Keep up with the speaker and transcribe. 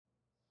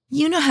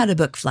You know how to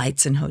book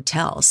flights and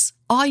hotels.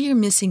 All you're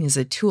missing is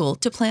a tool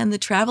to plan the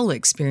travel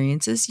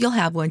experiences you'll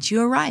have once you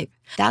arrive.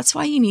 That's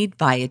why you need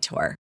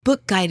Viator.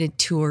 Book guided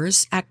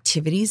tours,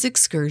 activities,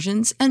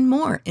 excursions, and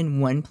more in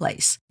one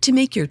place to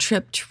make your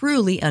trip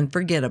truly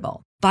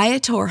unforgettable.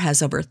 Viator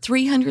has over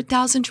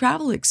 300,000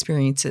 travel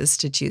experiences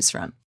to choose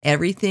from.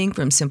 Everything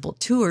from simple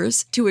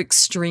tours to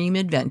extreme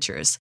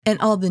adventures and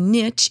all the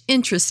niche,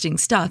 interesting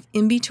stuff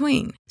in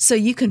between. So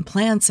you can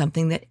plan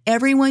something that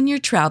everyone you're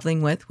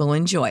traveling with will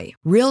enjoy.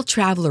 Real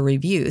traveler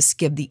reviews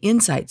give the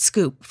inside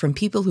scoop from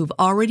people who've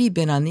already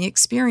been on the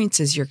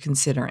experiences you're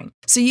considering.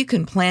 So you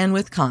can plan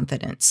with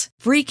confidence.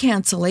 Free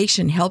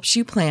cancellation helps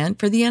you plan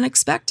for the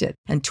unexpected.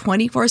 And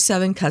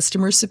 24/7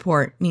 customer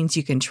support means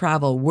you can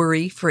travel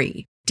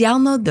worry-free.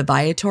 Download the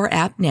Viator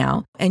app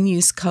now and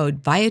use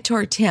code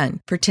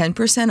Viator10 for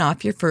 10%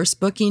 off your first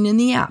booking in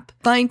the app.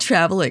 Find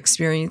travel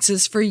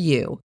experiences for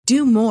you.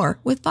 Do more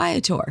with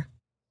Viator.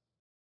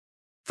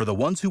 For the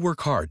ones who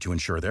work hard to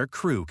ensure their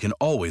crew can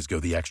always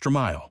go the extra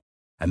mile,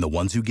 and the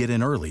ones who get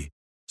in early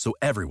so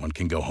everyone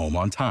can go home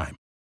on time,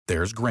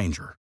 there's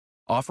Grainger,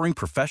 offering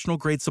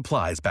professional-grade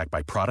supplies backed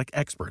by product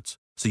experts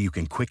so you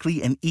can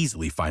quickly and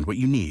easily find what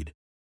you need.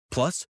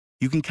 Plus,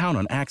 you can count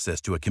on access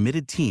to a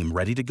committed team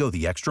ready to go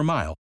the extra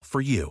mile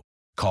for you.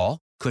 Call,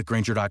 click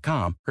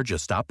Grainger.com, or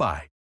just stop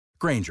by.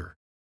 Grainger,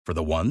 for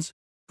the ones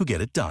who get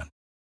it done.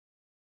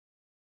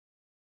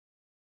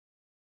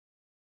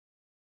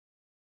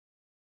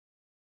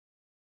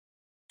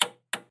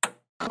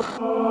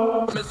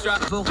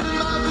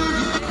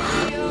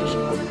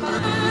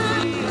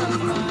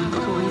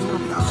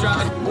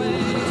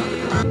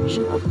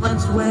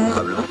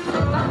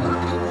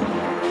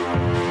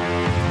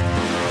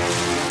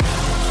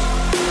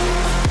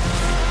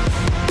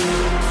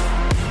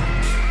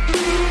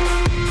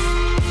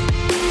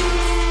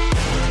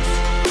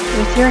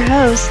 With your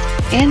host,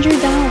 Andrew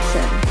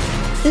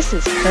Donaldson. This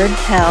is Heard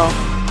Tell.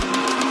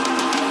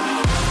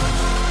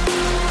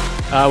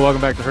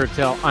 Welcome back to Heard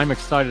Tell. I'm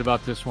excited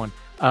about this one.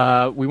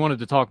 We wanted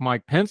to talk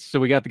Mike Pence, so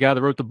we got the guy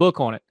that wrote the book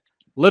on it.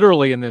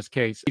 Literally, in this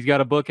case, he's got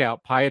a book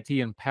out,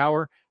 Piety and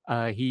Power.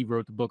 He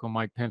wrote the book on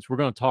Mike Pence. We're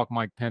going to talk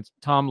Mike Pence.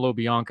 Tom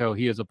LoBianco,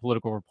 he is a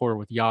political reporter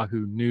with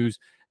Yahoo News.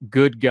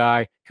 Good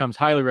guy. Comes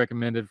highly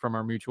recommended from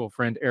our mutual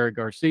friend, Eric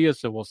Garcia,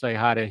 so we'll say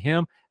hi to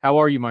him. How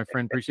are you, my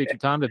friend? Appreciate your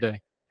time today.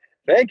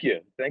 Thank you.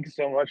 Thank you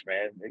so much,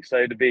 man.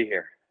 Excited to be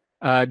here.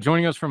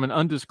 Joining us from an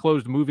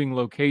undisclosed moving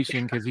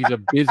location because he's a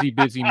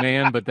busy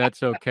man, but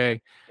that's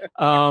okay.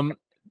 Tom,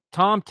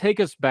 take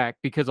us back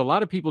because a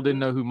lot of people didn't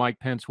know who Mike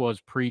Pence was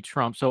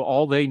pre-Trump, so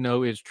all they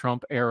know is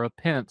Trump-era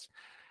Pence.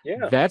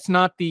 Yeah. That's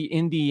not the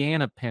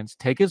Indiana Pence.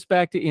 Take us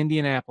back to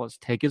Indianapolis.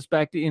 Take us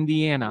back to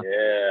Indiana.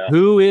 Yeah.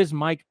 Who is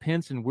Mike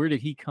Pence and where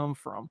did he come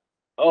from?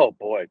 Oh,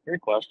 boy.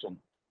 Great question.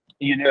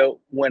 You know,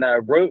 when I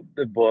wrote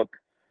the book,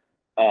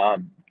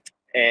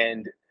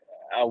 and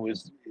I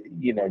was,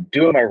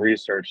 doing my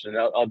research, and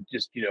I'll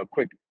just,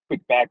 quick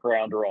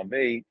backgrounder on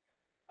me.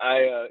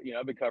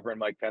 I've been covering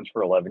Mike Pence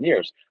for 11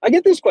 years. I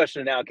get this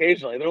question now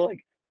occasionally. They're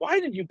like, why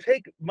did you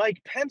pick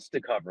Mike Pence to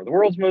cover, the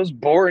world's most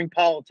boring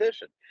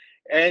politician?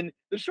 And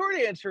the short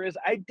answer is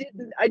I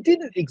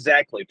didn't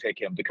exactly pick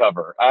him to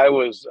cover. I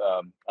was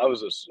on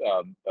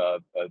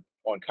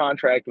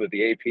contract with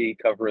the AP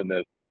covering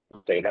the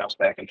State House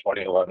back in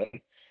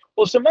 2011.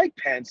 Well, so Mike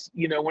Pence,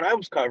 when I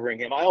was covering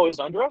him, I always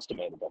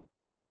underestimated him.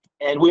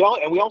 And we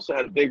also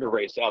had a bigger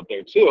race out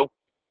there too.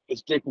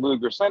 This Dick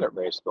Lugar Senate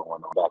race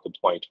going on back in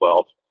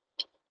 2012.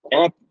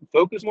 And I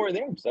focused more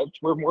there because that's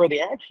where more of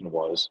the action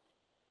was.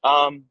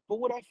 But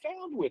what I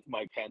found with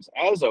Mike Pence,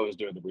 as I was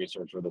doing the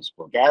research for this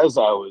book,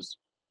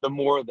 the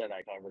more that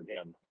I covered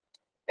him,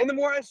 and the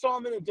more I saw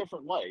him in a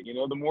different light,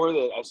 the more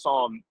that I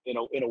saw him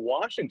in a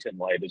Washington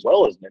light as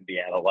well as an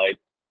Indiana light,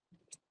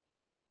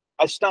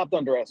 I stopped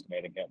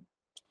underestimating him.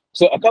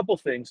 So a couple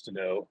things to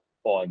know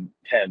on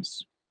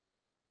Pence,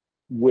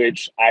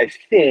 which I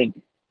think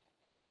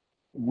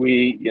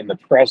we in the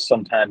press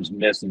sometimes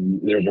miss, and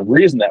there's a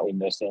reason that we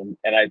miss him.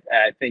 And I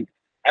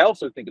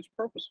also think it's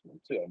purposeful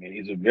too. I mean,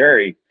 he's a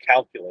very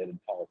calculated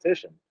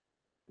politician,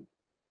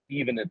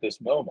 even at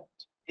this moment,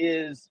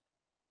 is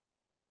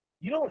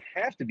you don't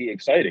have to be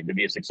exciting to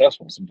be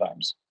successful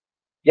sometimes.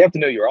 You have to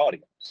know your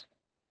audience.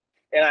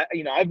 And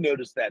I've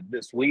noticed that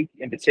this week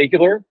in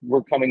particular,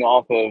 we're coming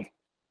off of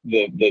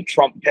the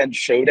Trump-Pence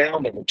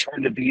showdown, the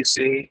return to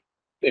DC,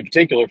 in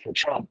particular for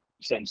Trump,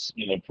 since,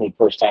 for the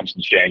first time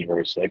since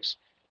January 6th.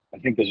 I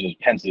think this was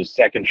Pence's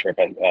second trip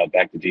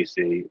back to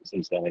DC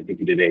since then. I think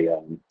he did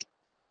a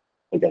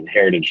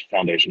Heritage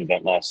Foundation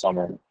event last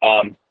summer.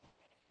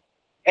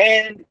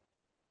 And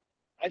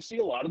I see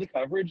a lot of the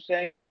coverage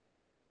saying,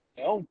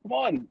 come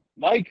on,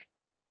 Mike,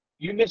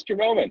 you missed your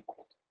moment.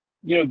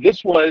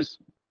 This was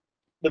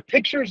the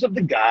pictures of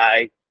the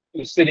guy who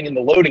was sitting in the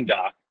loading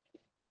dock,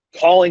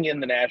 calling in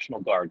the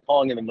National Guard,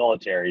 calling in the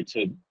military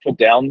to put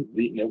down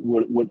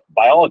what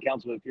by all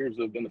accounts what appears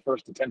to have been the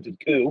first attempted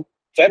coup,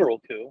 federal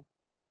coup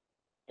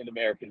in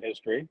American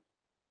history.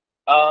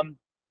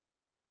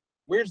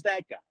 Where's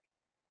that guy?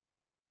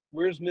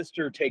 Where's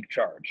Mr. Take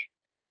Charge?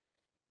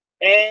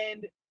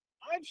 And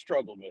I've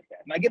struggled with that,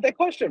 and I get that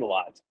question a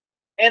lot.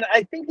 And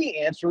I think the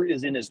answer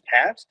is in his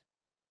past,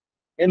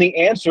 and the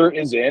answer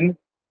is in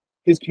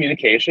his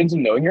communications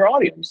and knowing your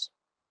audience,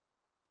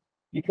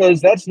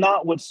 because that's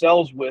not what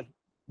sells with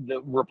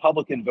the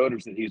Republican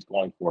voters that he's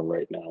going for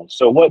right now.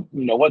 So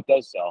what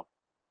does sell?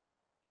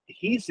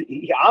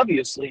 He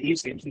obviously he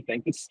seems to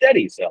think that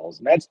steady sells,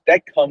 and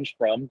that comes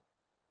from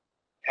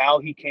how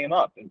he came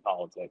up in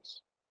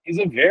politics. He's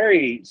a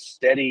very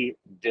steady,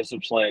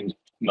 disciplined,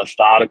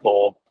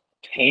 methodical,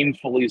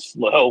 painfully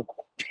slow,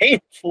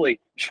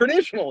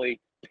 traditionally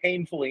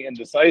painfully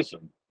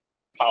indecisive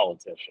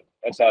politician.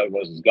 That's how he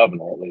was as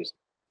governor, at least.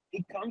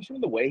 It comes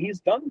from the way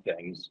he's done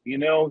things.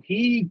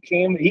 He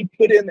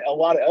put in a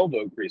lot of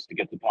elbow grease to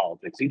get to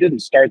politics. He didn't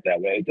start that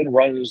way. He didn't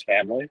run in his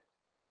family.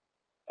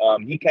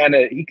 He kind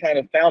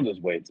of found his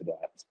way to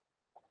that.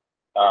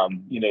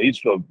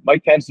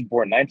 Mike Pence was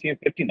born in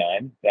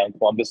 1959 down in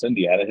Columbus,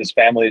 Indiana. His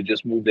family had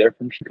just moved there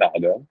from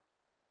Chicago.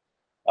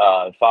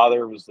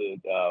 Father was the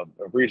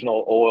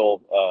regional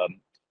oil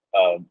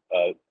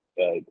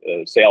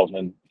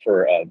salesman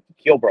for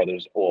Keel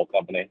Brothers Oil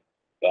Company.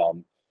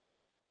 The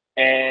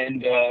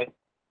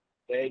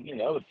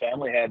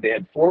family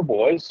had 4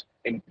 boys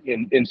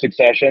in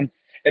succession,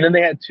 and then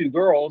they had 2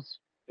 girls.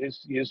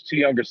 His 2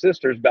 younger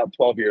sisters about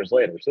 12 years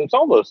later. So it's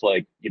almost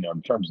like,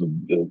 in terms of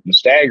the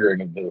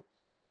staggering of the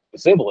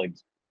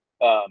siblings,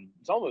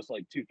 it's almost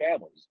like 2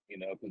 families,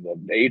 because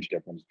the age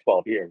difference,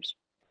 12 years.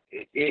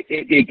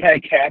 It kind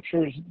of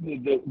captures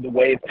the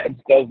way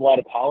Pence does a lot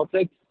of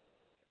politics.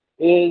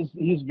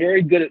 He's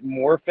very good at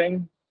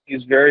morphing.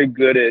 He's very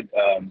good at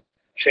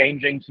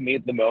changing to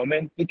meet the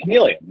moment. The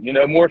chameleon,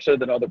 more so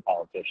than other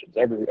politicians.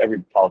 Every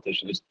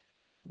politician is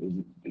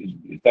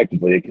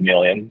effectively a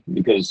chameleon,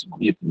 because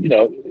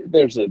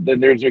there's a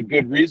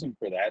good reason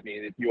for that. I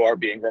mean, if you are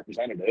being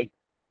representative,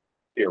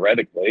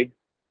 theoretically,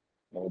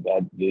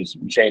 that these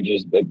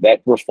changes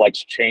that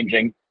reflects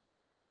changing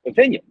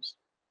opinions.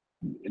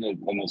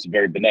 Almost a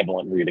very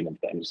benevolent reading of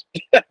things.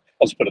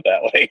 Let's put it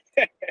that way.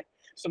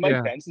 So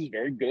Mike Pence is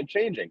very good at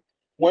changing.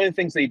 One of the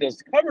things that he does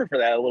to cover for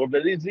that a little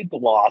bit is he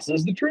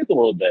glosses the truth a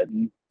little bit.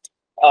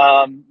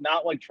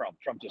 Not like Trump.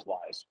 Trump just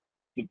lies.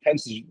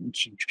 Pence has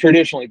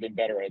traditionally been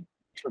better at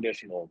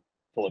traditional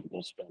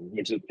political spin,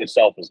 which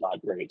itself is not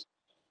great.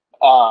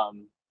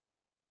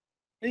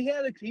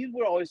 He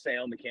would always say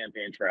on the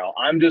campaign trail,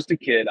 "I'm just a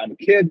kid. I'm a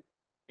kid.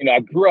 I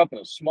grew up in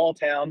a small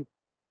town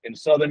in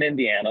southern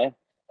Indiana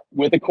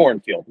with a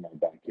cornfield in my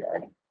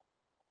backyard."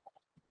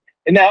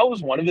 And that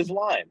was one of his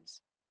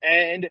lines.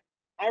 And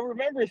I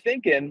remember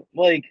thinking,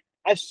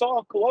 I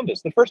saw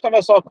Columbus. The first time I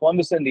saw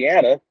Columbus,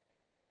 Indiana,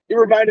 it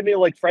reminded me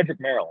of Frederick,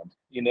 Maryland,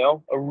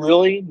 a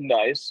really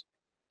nice,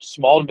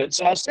 small,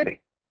 mid-sized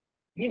city.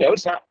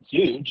 It's not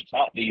huge. It's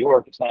not New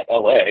York. It's not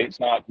LA. It's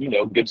not,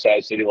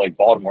 good-sized city like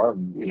Baltimore,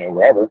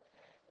 wherever.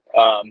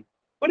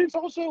 But it's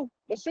also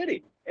a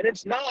city. And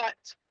it's not,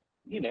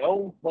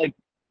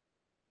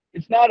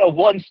 it's not a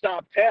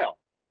one-stop town,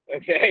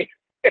 okay?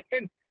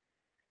 And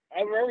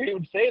I remember he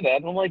would say that,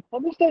 and I'm like,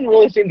 well, this doesn't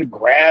really seem to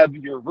grab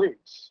your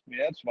roots. I mean,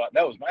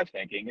 that was my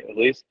thinking, at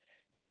least.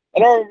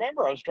 And I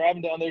remember I was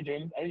driving down there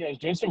I was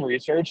doing some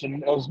research,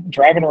 and I was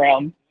driving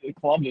around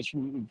Columbus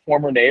with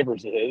former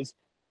neighbors of his,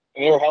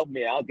 and they were helping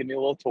me out, giving me a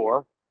little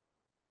tour.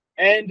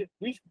 And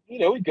we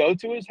go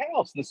to his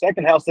house, the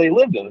second house they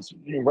lived in, this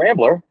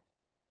Rambler.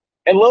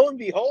 And lo and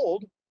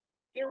behold,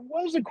 there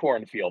was a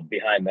cornfield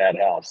behind that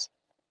house.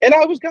 And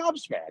I was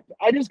gobsmacked.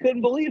 I just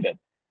couldn't believe it.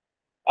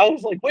 I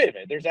was like, wait a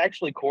minute, there's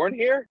actually corn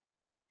here?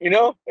 And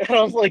I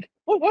was like,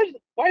 well,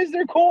 why is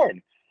there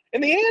corn?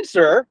 And the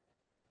answer,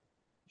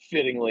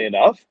 fittingly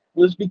enough,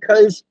 was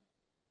because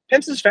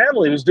Pence's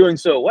family was doing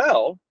so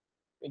well,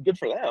 and good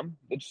for them,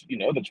 that's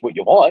what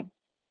you want,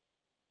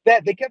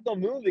 that they kept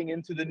on moving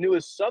into the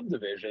newest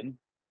subdivision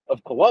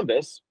of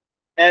Columbus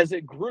as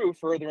it grew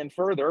further and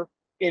further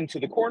into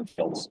the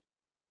cornfields.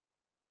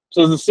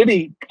 So the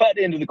city cut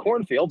into the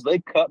cornfields, they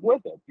cut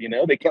with it.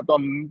 They kept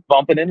on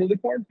bumping into the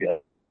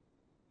cornfield.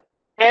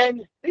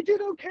 And they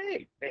did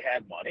okay. They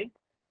had money.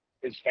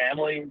 His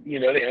family,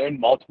 they owned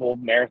multiple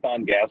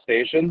Marathon gas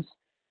stations.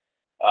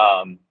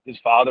 His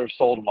father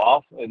sold them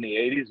off in the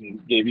 80s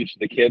and gave each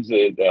of the kids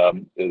a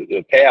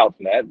payout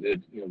from that,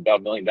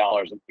 about $1 million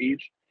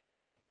each.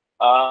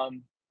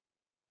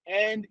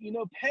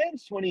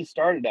 Pence, when he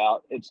started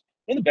out, it's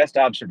one of the best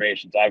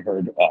observations I've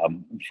heard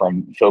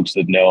from folks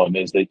that know him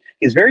is that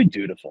he's very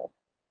dutiful.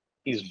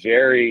 He's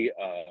very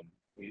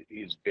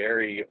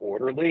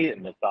orderly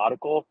and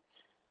methodical.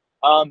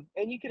 And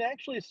you can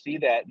actually see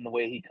that in the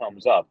way he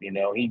comes up. He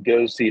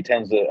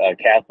attends a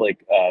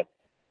Catholic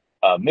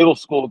middle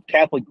school,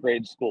 Catholic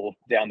grade school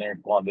down there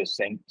in Columbus,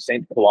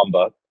 St.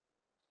 Columba,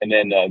 and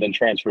then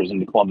transfers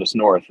into Columbus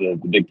North, the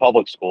big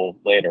public school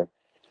later,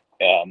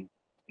 in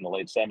the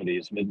late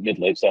 70s,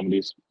 mid-late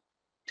 70s.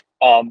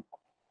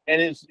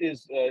 And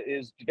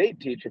his debate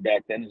teacher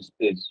back then,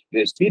 his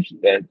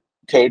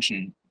coach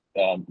and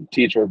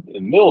teacher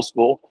in middle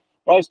school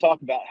I always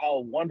talk about how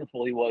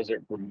wonderful he was at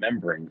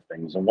remembering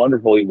things and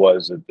wonderful he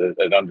was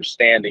at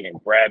understanding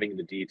and grabbing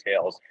the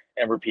details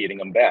and repeating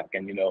them back.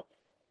 And,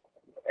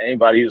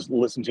 anybody who's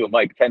listened to a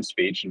Mike Pence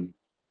speech and,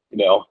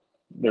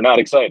 they're not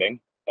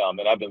exciting.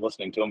 And I've been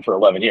listening to them for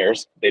 11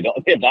 years. They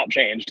have not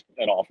changed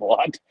an awful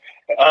lot.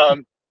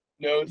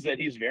 Knows that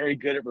he's very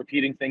good at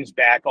repeating things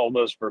back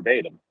almost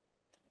verbatim.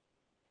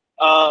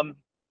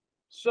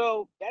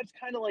 So that's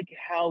kind of like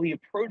how he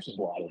approaches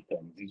a lot of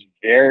things. He's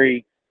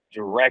very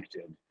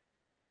directed.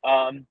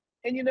 And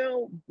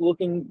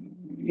looking,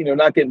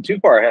 not getting too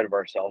far ahead of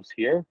ourselves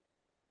here,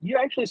 you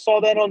actually saw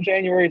that on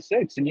January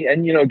 6th. And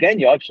again,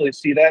 you actually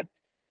see that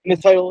in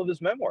the title of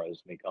his memoir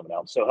that's been coming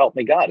out. So help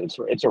me God.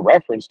 It's a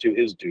reference to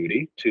his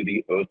duty to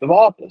the oath of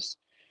office.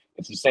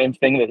 It's the same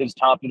thing that his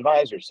top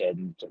advisor said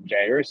in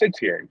January 6th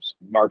hearings.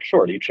 Mark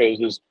Short, he chose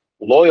his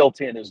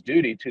loyalty and his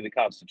duty to the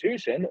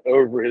Constitution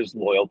over his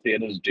loyalty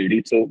and his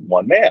duty to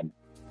one man,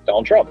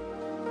 Donald Trump.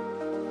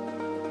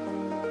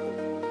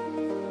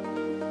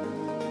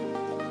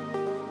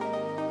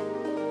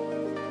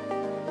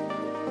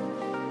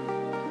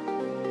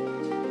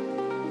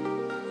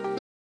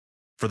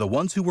 For the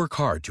ones who work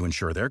hard to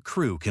ensure their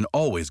crew can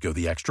always go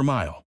the extra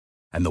mile,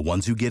 and the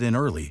ones who get in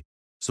early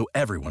so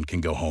everyone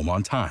can go home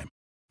on time,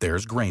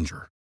 there's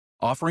Grainger,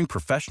 offering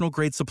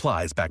professional-grade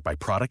supplies backed by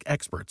product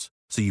experts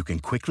so you can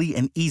quickly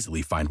and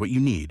easily find what you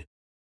need.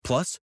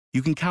 Plus,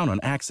 you can count on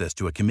access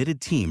to a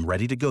committed team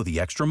ready to go the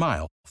extra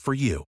mile for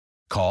you.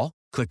 Call,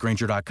 click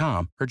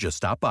Grainger.com, or just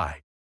stop by.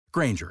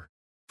 Grainger,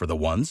 for the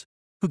ones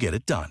who get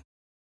it done.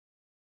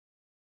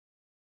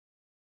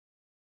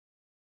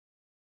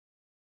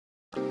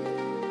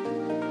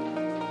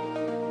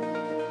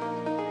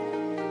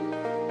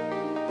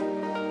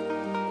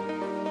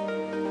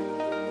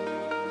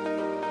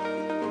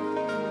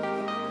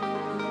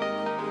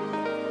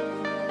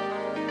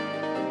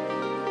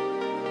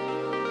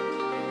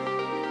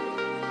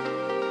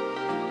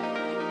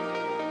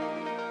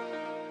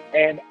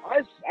 And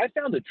I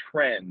found a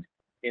trend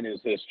in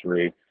his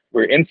history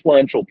where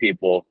influential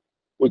people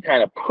would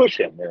kind of push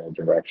him in a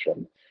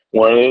direction.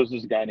 One of those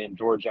is a guy named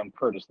George M.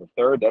 Curtis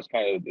III. That's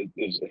kind of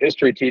is a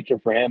history teacher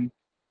for him,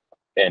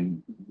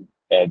 and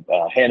at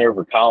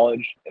Hanover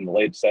College in the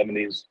late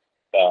 70s,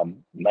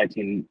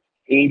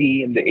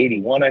 1980 into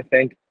 81, I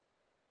think.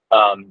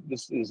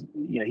 This is,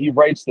 he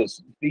writes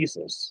this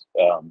thesis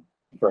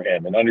for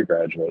him, an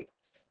undergraduate,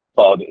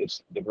 called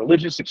 "It's the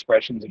Religious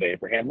Expressions of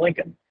Abraham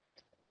Lincoln."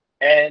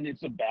 And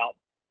it's about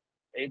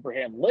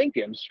Abraham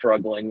Lincoln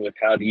struggling with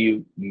how do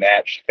you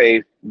match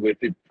faith with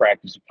the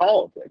practice of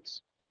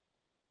politics.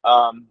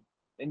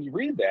 And you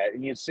read that,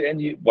 and you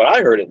see, what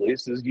I heard at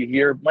least is you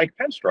hear Mike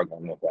Pence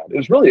struggling with that.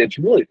 It's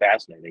really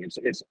fascinating.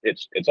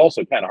 It's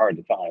also kind of hard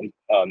to find.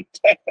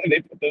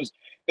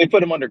 They put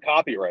them under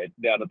copyright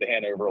down at the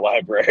Hanover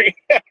Library.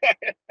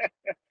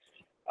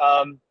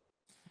 And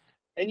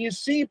you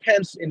see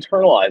Pence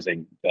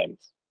internalizing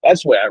things.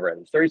 That's the way I read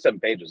it. It's 37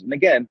 pages, and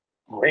again,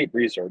 great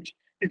research.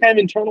 He's kind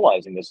of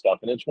internalizing this stuff,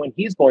 and it's when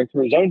he's going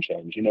through his own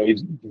change.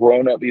 He's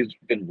grown up, he's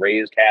been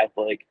raised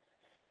Catholic.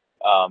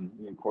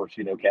 Of course,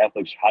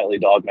 Catholics highly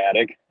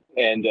dogmatic,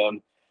 and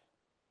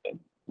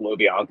Lo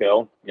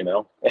Bianco,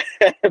 I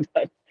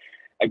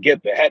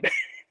get that.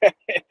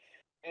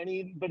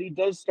 But he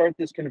does start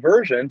this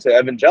conversion to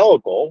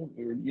evangelical,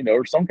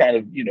 or some kind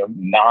of,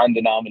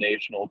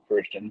 non-denominational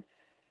Christian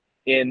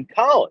in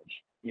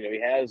college.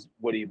 He has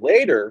what he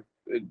later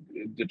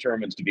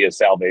determines to be a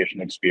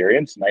salvation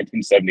experience.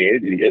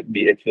 1978, he hit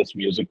the Ichthus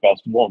Music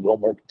Festival in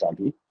Wilmore,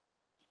 Kentucky.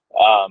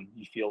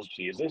 He feels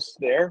Jesus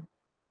there.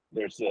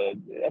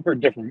 I've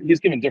heard he's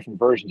given different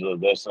versions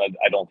of this, and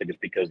I don't think it's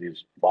because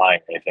he's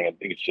lying or anything. I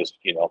think it's just,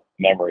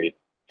 memory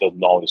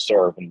doesn't always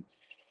serve. And,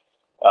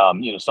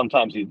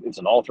 sometimes it's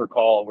an altar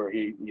call where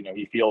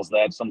he feels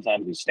that.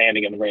 Sometimes he's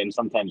standing in the rain.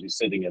 Sometimes he's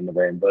sitting in the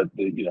rain. But,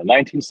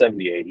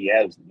 1978,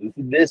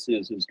 this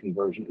is his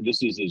conversion.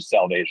 This is his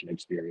salvation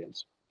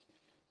experience.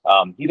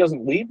 He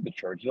doesn't leave the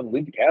church. He doesn't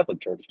leave the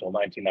Catholic Church until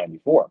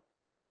 1994,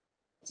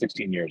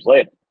 16 years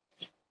later.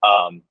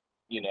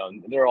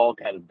 They're all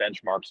kind of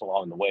benchmarks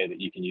along the way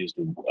that you can use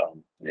to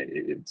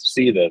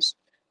see this.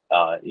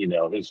 Him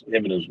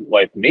and his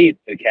wife meet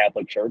at the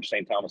Catholic Church,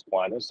 St. Thomas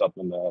Aquinas, up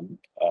in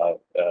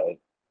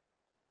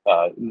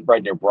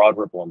right near Broad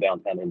Ripple in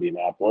downtown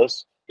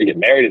Indianapolis. They get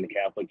married in the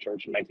Catholic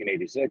Church in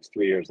 1986,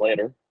 3 years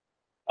later,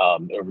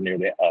 over near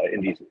the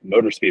Indy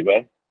Motor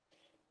Speedway.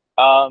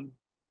 And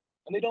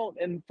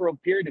for a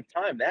period of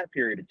time,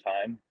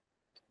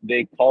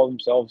 they call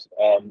themselves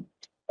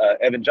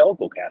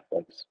evangelical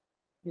Catholics.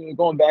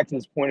 Going back to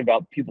this point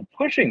about people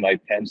pushing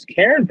Mike Pence,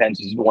 Karen Pence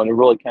is the one who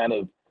really kind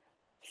of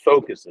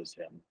focuses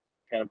him,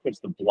 kind of puts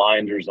the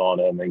blinders on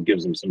him and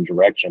gives him some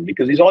direction,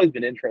 because he's always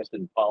been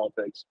interested in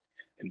politics,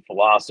 in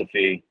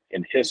philosophy,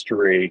 in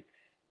history.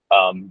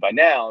 By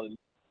now,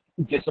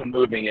 gets him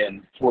moving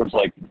in towards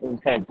like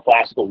kind of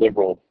classical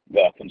liberal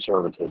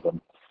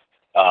conservatism.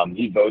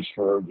 He votes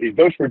for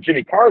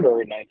Jimmy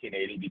Carter in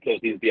 1980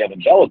 because he's the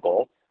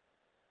evangelical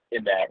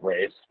in that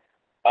race.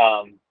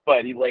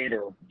 But he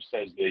later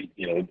says that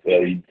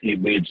he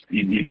leaves.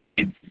 He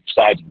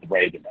sides with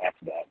Reagan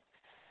after that.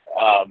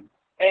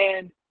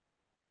 And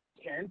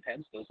Karen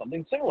Pence does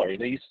something similar.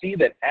 You see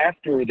that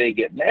after they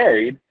get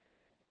married,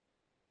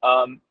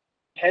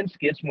 Pence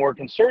gets more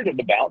concerned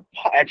about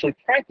actually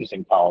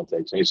practicing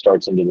politics. And he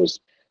starts into this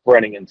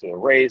running into a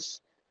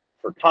race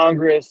for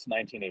Congress,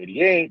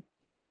 1988.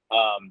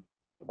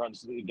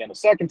 Runs again a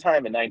second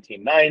time in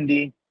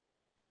 1990.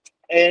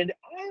 And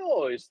I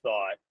always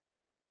thought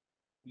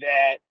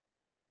that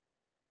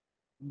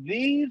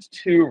these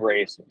two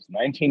races,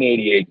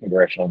 1988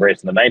 congressional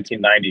race and the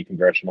 1990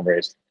 congressional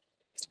race,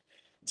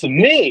 to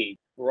me,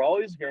 were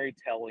always very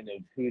telling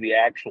of who the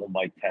actual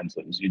Mike Pence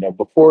is.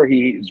 Before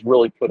he's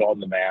really put on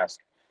the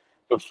mask,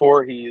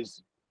 before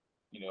he's,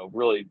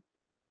 really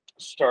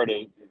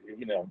started,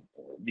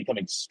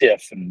 becoming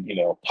stiff and,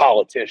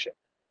 politician.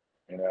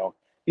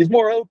 He's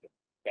more open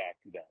back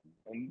then.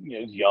 And,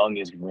 he's young,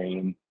 he's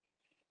green.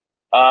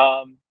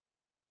 And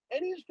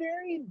he's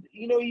very,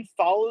 he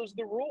follows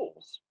the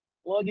rules.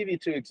 Well, I'll give you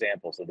two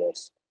examples of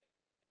this.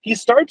 He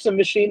starts a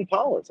machine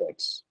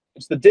politics.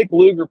 It's the Dick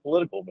Lugar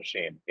political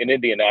machine in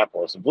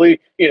Indianapolis. And we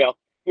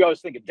always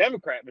think of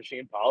Democrat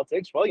machine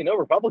politics. Well,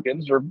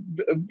 Republicans are,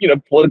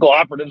 political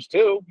operatives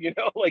too.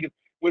 Like it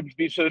wouldn't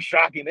be so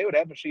shocking they would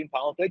have machine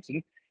politics.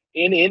 And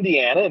in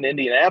Indiana and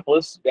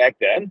Indianapolis back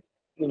then,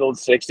 in the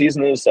 60s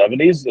and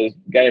the 70s, the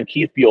guy named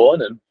Keith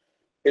Buellin and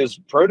his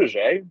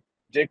protege,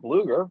 Dick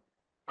Lugar,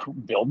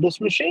 build this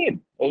machine,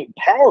 a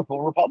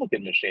powerful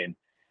Republican machine.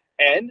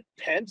 And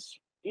Pence,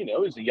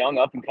 is a young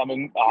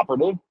up-and-coming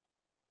operative,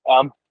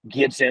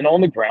 gets in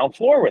on the ground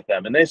floor with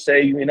them. And they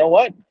say, you know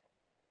what?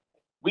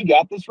 We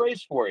got this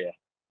race for you.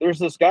 There's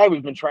this guy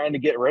we've been trying to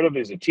get rid of.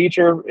 He's a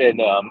teacher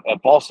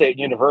at Ball State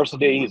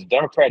University. He's a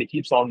Democrat. He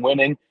keeps on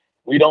winning.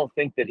 We don't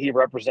think that he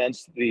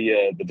represents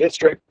the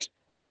district.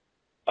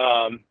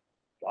 Why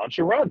don't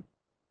you run?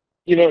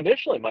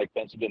 Initially Mike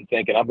Pence had been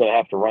thinking, I'm going to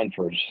have to run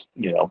for,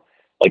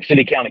 like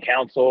city county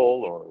council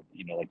or,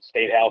 like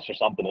state house or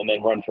something, and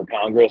then run for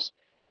Congress.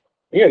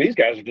 These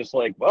guys are just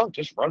like, well,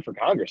 just run for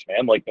Congress,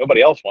 man. Like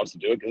nobody else wants to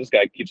do it because this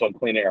guy keeps on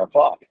cleaning our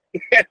clock.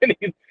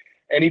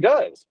 and he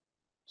does.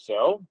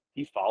 So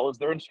he follows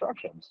their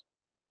instructions.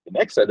 The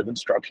next set of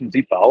instructions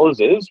he follows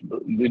is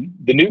the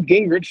Newt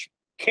Gingrich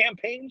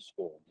campaign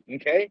school.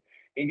 Okay.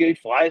 He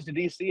flies to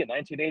DC in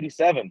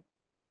 1987.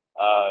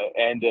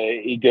 And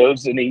he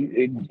goes and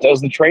he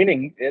does the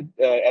training at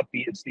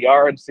it's the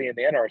RNC and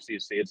the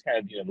NRCC. It's kind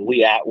of, the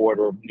Lee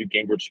Atwater, Newt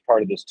Gingrich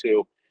part of this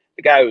too.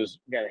 The guy who's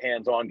kind of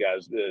hands-on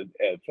guys, the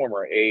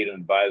former aide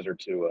and advisor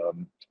to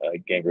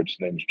Gingrich's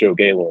name is Joe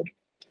Gaylord.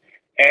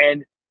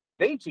 And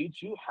they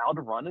teach you how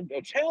to run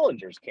a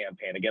challenger's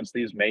campaign against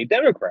these many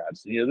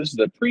Democrats. This is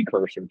a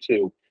precursor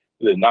to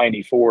the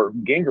 94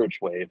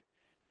 Gingrich wave.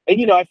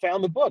 And, I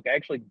found the book. I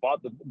actually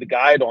bought the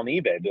guide on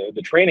eBay,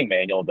 the training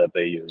manual that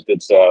they used.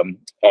 It's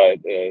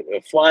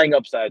Flying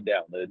Upside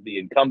Down, the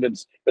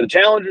incumbents, the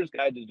challenger's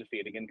guide to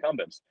defeating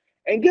incumbents.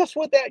 And guess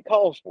what that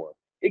calls for?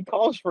 It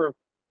calls for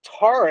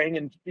tarring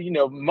and,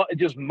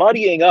 just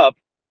muddying up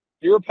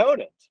your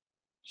opponents.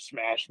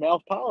 Smash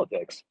mouth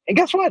politics. And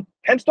guess what?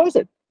 Pence does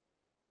it.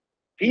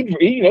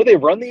 They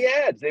run the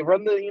ads. They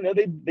run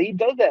they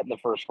does that in the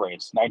first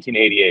race,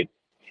 1988.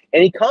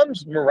 And he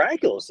comes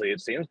miraculously,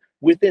 it seems,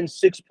 within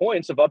 6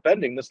 points of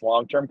upending this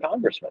long-term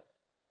congressman.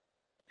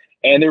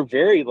 And they're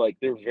very,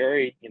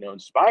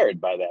 inspired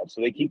by that.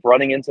 So they keep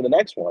running into the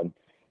next one,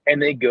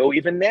 and they go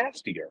even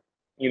nastier.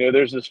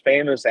 There's this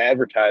famous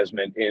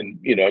advertisement in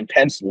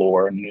Pence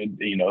lore, and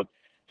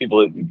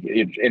people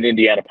in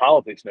Indiana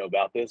politics know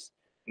about this.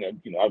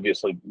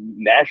 Obviously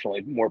nationally,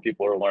 more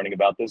people are learning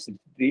about this.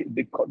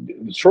 The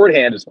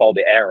shorthand is called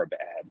the Arab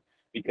ad,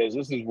 because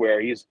this is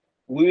where he's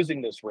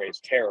losing this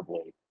race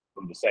terribly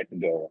from the second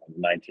go around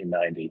in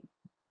 1990,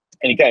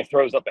 and he kind of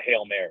throws up a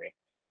Hail Mary.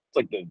 It's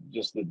like the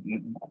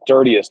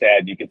dirtiest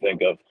ad you could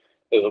think of.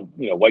 There's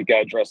a white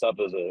guy dressed up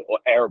as a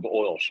Arab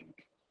oil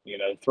sheik.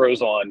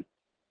 Throws on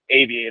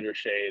aviator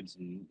shades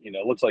and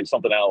looks like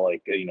something out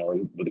like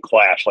with a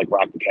Clash, like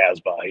Rock the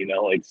Casbah.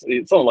 Like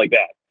something like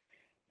that.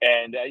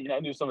 And I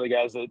knew some of the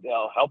guys that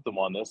helped him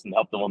on this and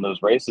helped him on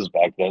those races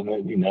back then.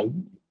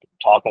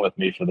 Talking with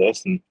me for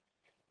this, and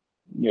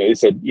he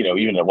said,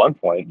 even at one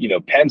point,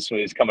 Pence, when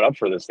he's coming up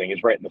for this thing,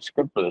 he's writing the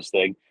script for this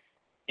thing.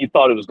 He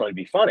thought it was going to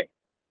be funny.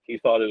 He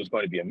thought it was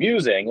going to be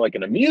amusing, like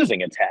an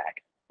amusing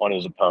attack on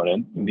his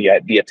opponent.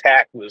 The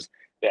attack was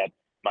that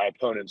my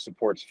opponent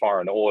supports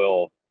foreign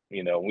oil.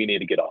 We need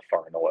to get off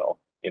foreign oil.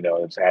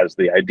 It has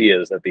the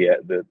ideas that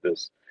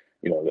this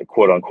the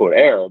quote unquote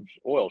Arab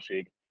oil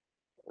sheik,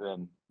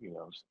 then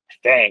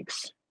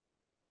thanks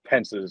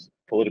Pence's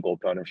political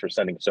opponent for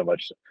sending so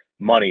much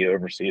money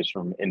overseas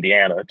from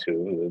Indiana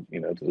to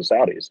the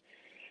Saudis.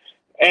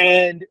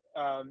 And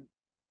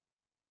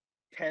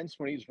Pence,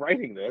 when he's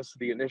writing this,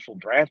 the initial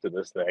draft of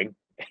this thing,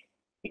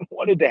 he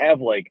wanted to have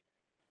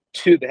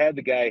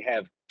the guy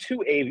have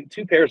two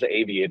pairs of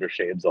aviator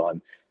shades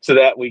on, so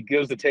that when he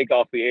goes to take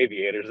off the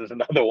aviators, there's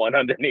another one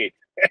underneath.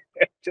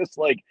 just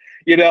like,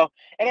 and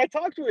I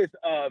talked with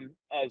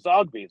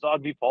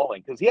Zogby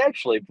Pauling, because he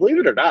actually, believe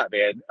it or not,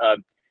 man,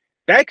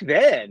 back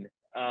then,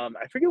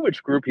 I forget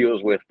which group he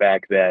was with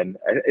back then.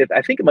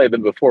 I think it might have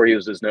been before he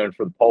was as known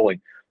for the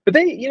polling. But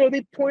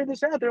they pointed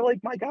this out. They're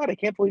like, my God, I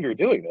can't believe you're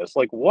doing this.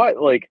 Like,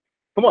 what? Like,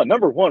 come on.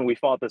 Number one, we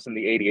fought this in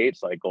the 88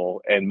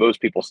 cycle, and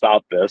most people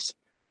stopped this,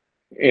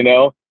 And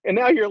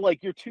now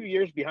you're 2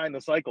 years behind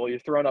the cycle. You're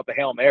throwing up a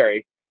Hail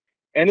Mary,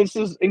 and this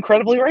is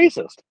incredibly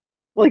racist.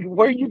 Like,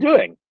 what are you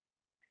doing?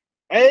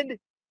 And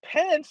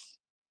Pence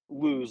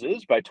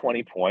loses by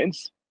 20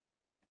 points,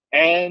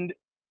 and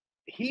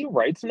he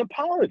writes an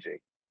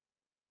apology,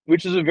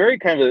 which is a very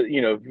kind of,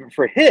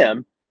 for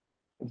him,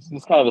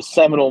 it's kind of a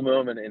seminal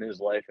moment in his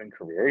life and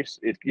career. It's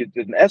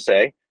an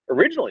essay.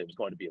 Originally, it was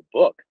going to be a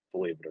book,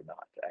 believe it or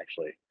not,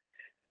 actually.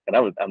 And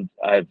oh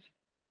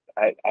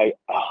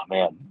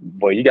man,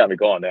 boy, you got me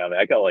going now, man.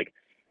 I got like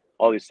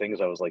all these things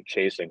I was like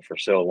chasing for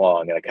so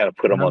long, and I kind of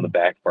put them on the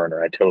back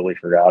burner. I totally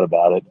forgot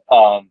about it.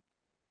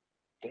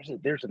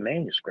 There's a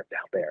manuscript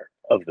out there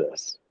of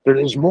this.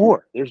 There's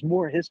more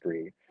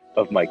history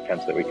of Mike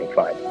Pence that we can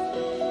find.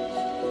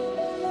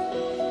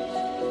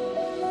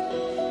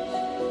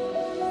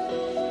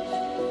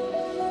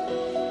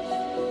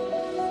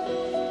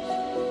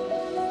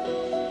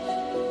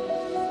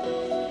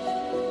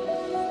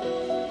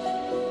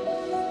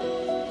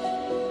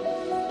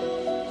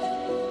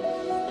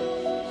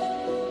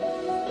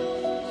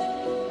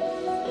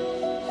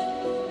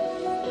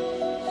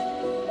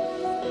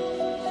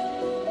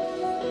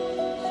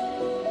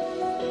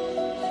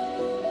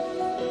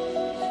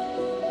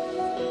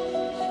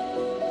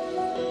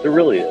 There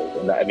really is,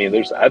 and I mean,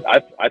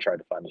 I tried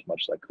to find as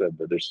much as I could,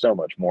 but there's so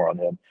much more on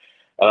him,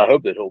 and I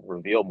hope that he'll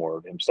reveal more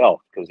of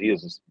himself, because he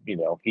is,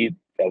 he,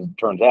 as it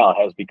turns out,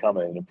 has become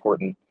an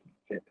important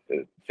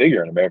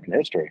figure in American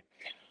history.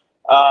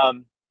 But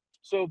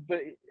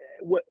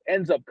what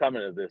ends up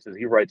coming of this is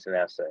he writes an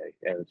essay,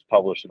 and it's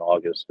published in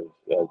August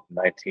of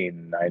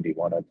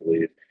 1991, I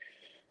believe,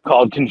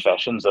 called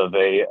 "Confessions of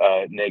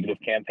a Negative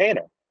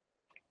Campaigner,"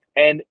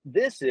 and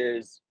this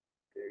is.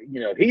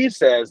 He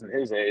says, and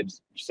his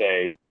aides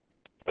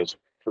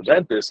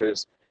present this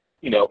as,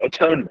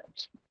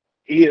 atonement.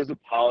 He has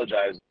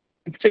apologized,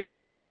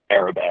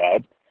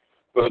 bad,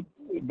 but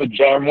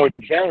more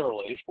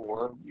generally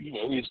for,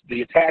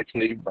 the attacks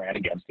that he ran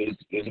against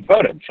his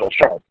opponent, Phil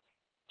Sharp.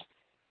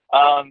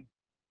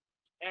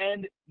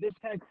 And this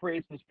kind of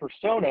creates this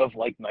persona of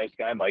like nice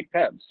guy Mike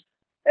Pence.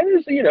 And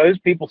his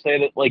people say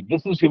that like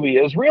this is who he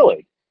is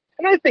really.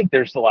 And I think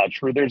there's a lot of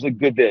truth. There's a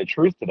good bit of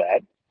truth to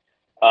that.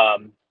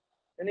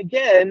 And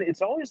again,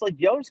 it's always like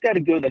you always got to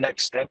go the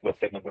next step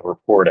with him in the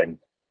reporting.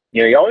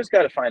 You always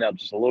got to find out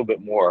just a little bit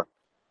more.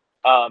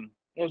 I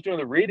was doing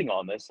the reading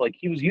on this, like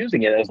he was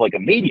using it as like a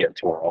media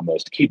tour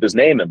almost to keep his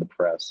name in the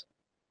press.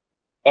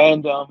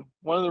 And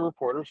one of the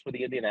reporters for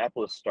the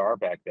Indianapolis Star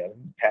back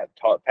then, Pat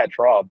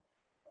Traub,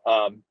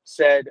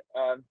 said,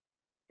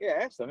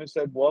 asked him, he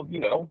said, well,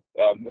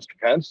 Mr.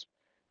 Pence,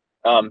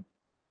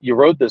 you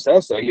wrote this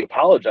essay, you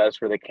apologized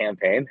for the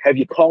campaign. Have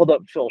you called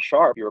up Phil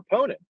Sharp, your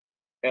opponent,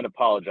 and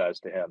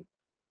apologized to him?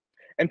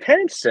 And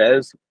Pence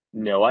says,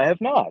 no, I have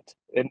not.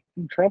 And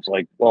Trump's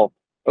like, well,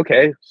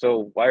 okay,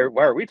 so why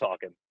are we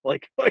talking?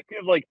 Like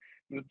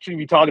should we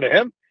be talking to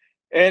him?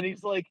 And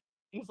he's like,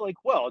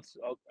 well,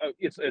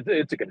 it's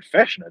a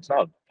confession. It's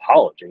not an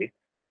apology.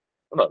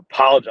 I'm not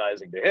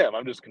apologizing to him.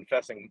 I'm just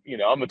confessing,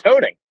 I'm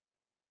atoning.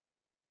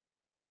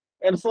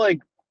 And it's like,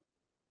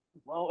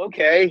 well,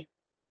 okay.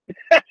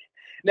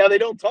 Now they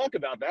don't talk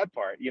about that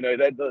part,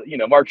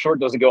 Mark Short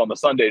doesn't go on the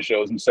Sunday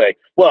shows and say,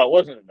 well, it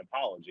wasn't an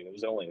apology. It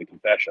was only a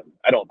confession.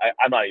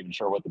 I'm not even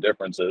sure what the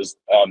difference is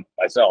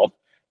myself.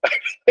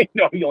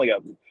 You only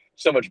got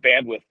so much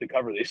bandwidth to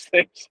cover these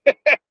things.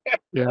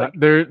 Yeah.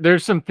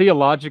 There's some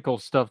theological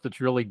stuff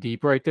that's really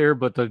deep right there,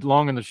 but the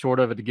long and the short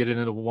of it, to get it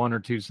into one or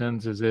two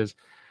sentences is,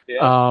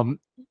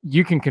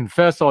 you can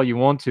confess all you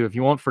want to. If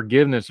you want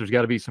forgiveness, there's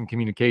got to be some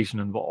communication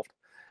involved.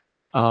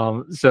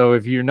 So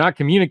if you're not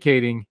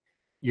communicating,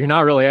 you're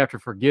not really after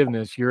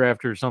forgiveness. You're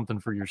after something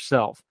for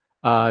yourself.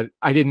 I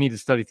didn't need to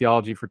study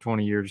theology for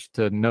 20 years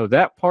to know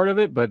that part of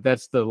it, but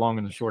that's the long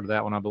and the short of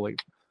that one, I believe.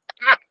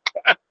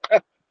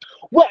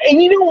 Well,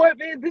 and you know what,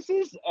 man, this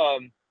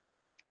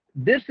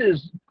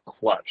is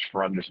clutch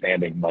for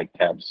understanding Mike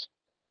Pence,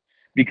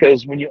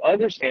 because when you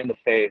understand the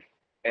faith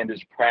and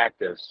his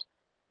practice,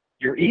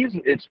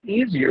 it's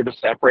easier to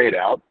separate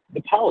out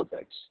the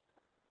politics.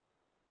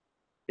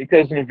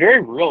 Because in a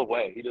very real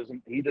way,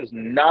 he does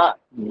not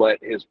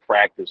let his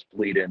practice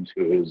bleed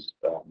into his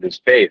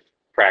faith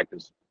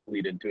practice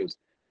bleed into his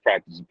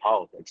practice of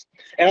politics.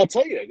 And I'll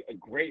tell you a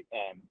great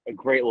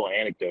little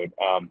anecdote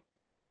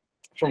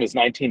from his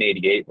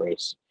 1988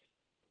 race.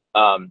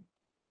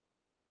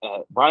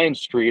 Brian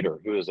Streeter,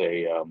 who is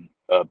a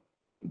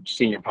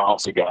senior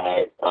policy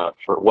guy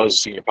was a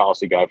senior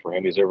policy guy for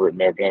him. He's over at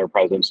American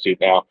Enterprise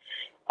Institute now.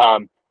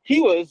 He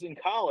was in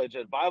college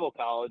at Bible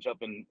College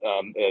up in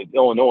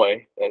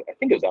Illinois. I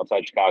think it was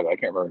outside Chicago. I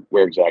can't remember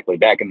where exactly,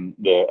 back in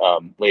the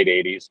late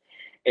 80s.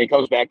 And he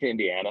comes back to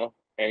Indiana,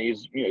 and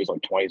he's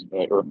like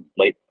 20s or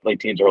late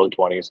teens, early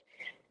 20s,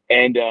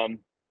 and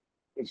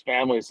his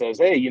family says,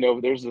 "Hey,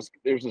 there's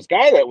this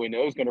guy that we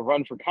know is going to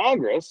run for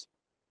Congress.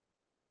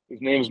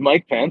 His name is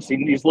Mike Pence.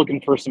 He's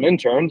looking for some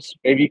interns.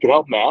 Maybe you could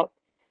help him out."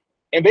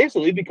 And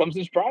basically he becomes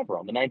his driver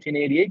on the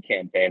 1988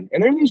 campaign.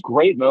 And there are these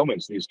great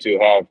moments these two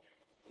have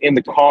in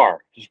the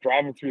car, just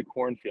driving through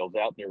cornfields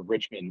out near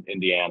Richmond,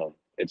 Indiana.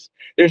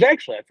 There's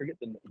actually, I forget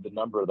the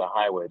number of the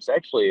highway. It's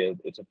actually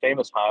it's a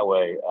famous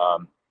highway.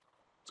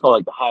 It's called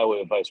like the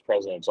Highway of Vice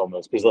Presidents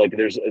almost, because like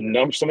there's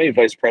so many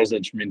vice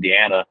presidents from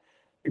Indiana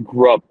who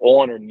grew up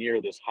on or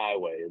near this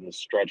highway in this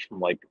stretch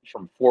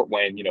from Fort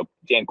Wayne.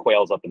 Dan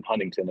Quayle's up in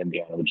Huntington,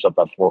 Indiana, which is up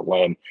by Fort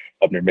Wayne,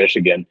 up near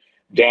Michigan,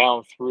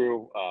 down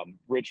through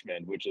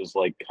Richmond, which is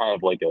like kind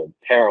of like a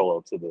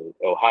parallel to the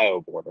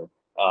Ohio border.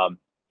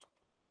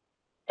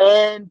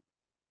 And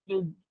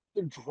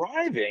they're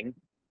driving,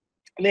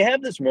 and they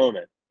have this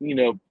moment.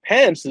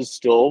 Pence is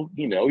still,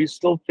 he's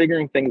still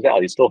figuring things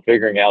out. He's still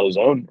figuring out his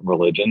own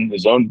religion,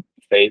 his own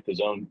faith,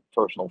 his own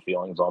personal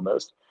feelings on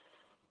this.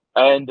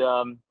 And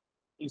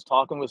he's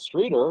talking with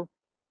Streeter,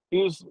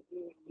 who's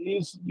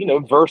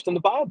versed in the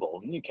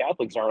Bible.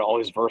 Catholics aren't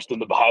always versed in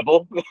the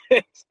Bible.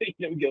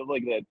 Get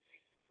like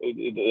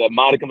that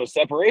modicum of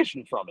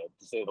separation from it,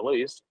 to say the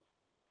least.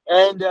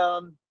 And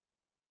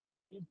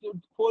they're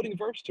quoting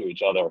verse to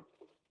each other.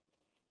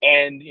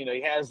 And,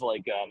 he has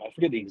like, I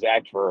forget the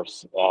exact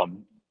verse.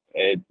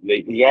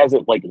 He has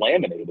it like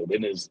laminated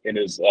in his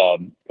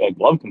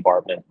glove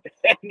compartment.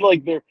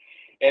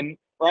 and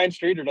Ryan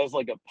Streeter does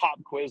like a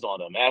pop quiz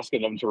on him,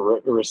 asking him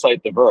to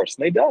recite the verse.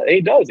 And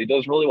he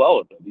does really well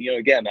with it.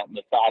 Again, that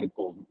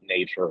methodical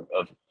nature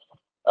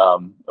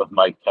of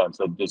Mike Pence,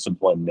 that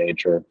disciplined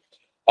nature.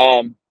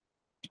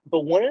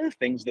 But one of the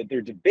things that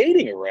they're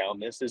debating around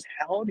this is,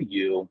 how do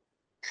you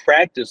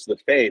practice the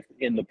faith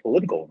in the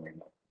political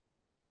arena?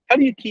 How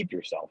do you keep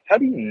yourself? How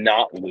do you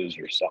not lose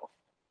yourself?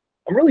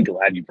 I'm really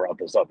glad you brought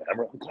this up. I'm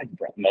really glad you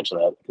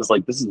mentioned that, because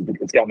like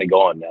it's got me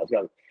going now. It's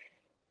got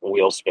the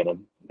wheels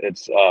spinning.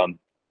 It's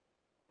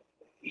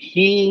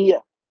he's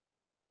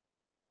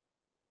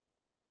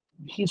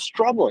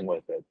struggling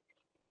with it,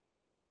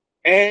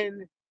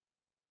 and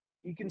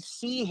you can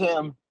see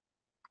him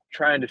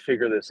trying to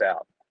figure this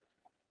out.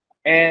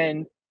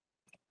 And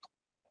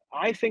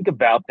I think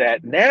about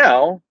that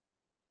now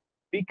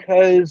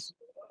because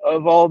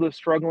of all the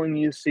struggling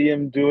you see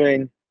him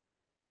doing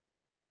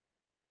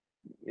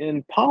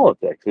in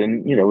politics,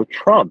 and with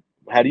Trump.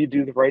 How do you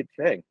do the right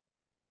thing?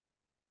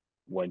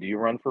 When do you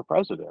run for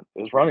president?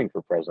 Is running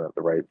for president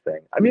the right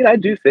thing? I mean, I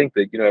do think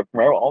that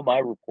from all my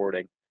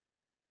reporting,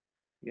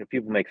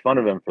 people make fun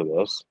of him for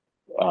this.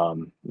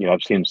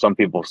 I've seen some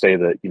people say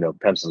that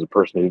Pence is a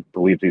person who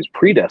believes he's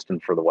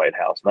predestined for the White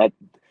House, and that,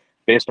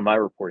 based on my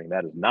reporting,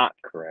 that is not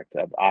correct.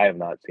 I have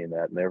not seen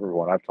that, and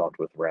everyone I've talked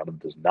with around him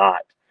does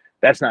not.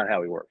 That's not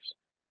how he works.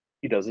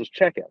 He does his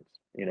check-ins.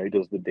 He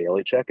does the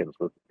daily check-ins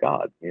with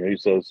God. He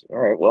says, all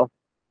right, well,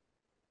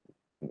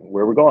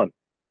 where are we going?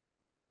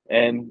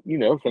 And,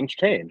 things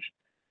change.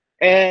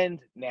 And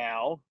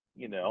now,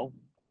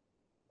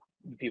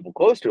 people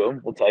close to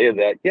him will tell you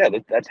that, yeah,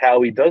 that's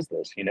how he does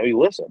this. He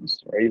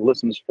listens, right? He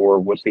listens for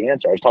what's the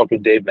answer. I was talking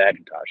with Dave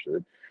McIntosh,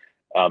 the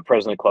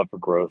president of Club for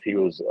Growth. He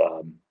was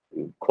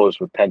close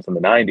with Pence in the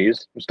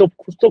 90s. I'm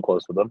still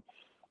close with him.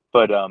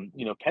 But,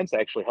 Pence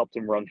actually helped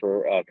him run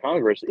for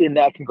Congress in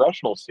that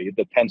congressional seat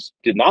that Pence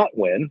did not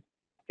win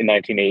in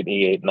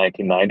 1988 and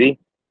 1990.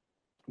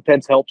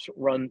 Pence helps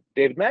run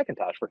David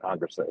McIntosh for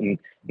Congress in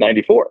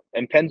 94.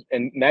 And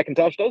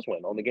McIntosh does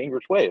win on the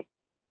Gingrich wave.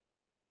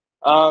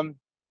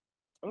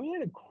 We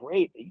had a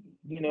great,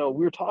 we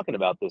were talking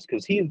about this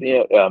because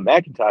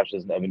McIntosh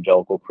is an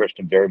evangelical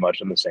Christian, very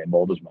much in the same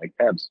mold as Mike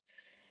Pence.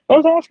 I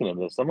was asking him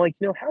this. I'm like,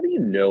 how do you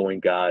know when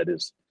God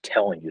is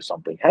telling you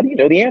something? How do you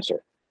know the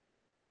answer?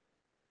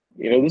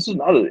 This is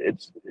not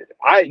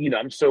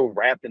I'm so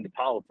wrapped into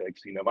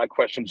politics. My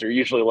questions are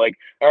usually like,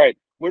 all right,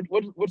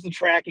 what's the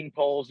tracking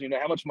polls?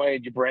 How much money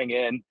did you bring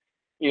in?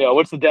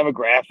 What's the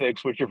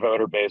demographics? What's your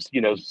voter base?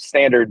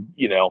 Standard,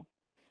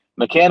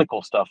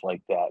 mechanical stuff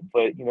like that.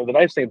 But, the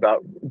nice thing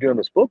about doing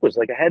this book was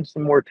like, I had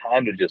some more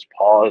time to just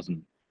pause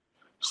and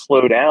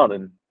slow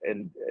down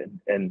and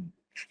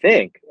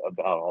think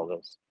about all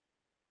this.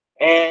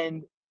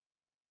 And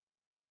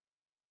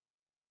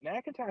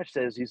McIntosh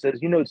says,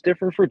 it's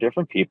different for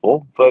different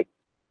people, but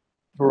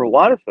for a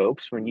lot of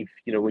folks, when you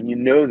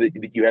know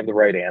that you have the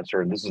right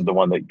answer, and this is the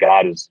one that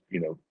God is,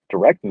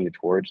 directing you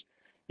towards,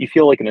 you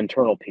feel like an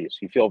internal peace.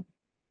 You feel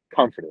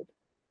comforted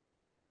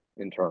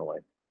internally.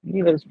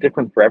 It's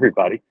different for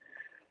everybody.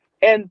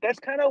 And that's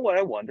kind of what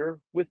I wonder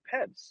with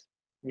Pence.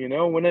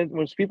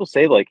 When people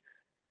say, like,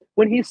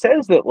 when he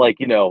says that, like,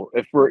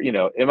 if we're,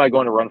 am I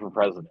going to run for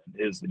president,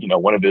 is,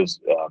 one of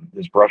his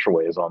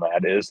brushaways on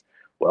that is,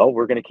 well,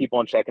 we're going to keep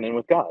on checking in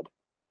with God.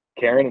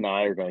 Karen and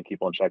I are going to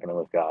keep on checking in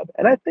with God.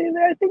 And I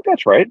think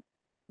that's right.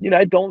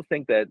 I don't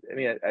think that,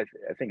 I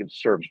think it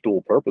serves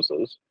dual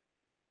purposes,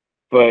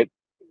 but,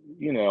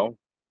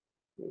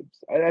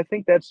 I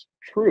think that's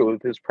true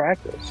with his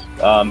practice.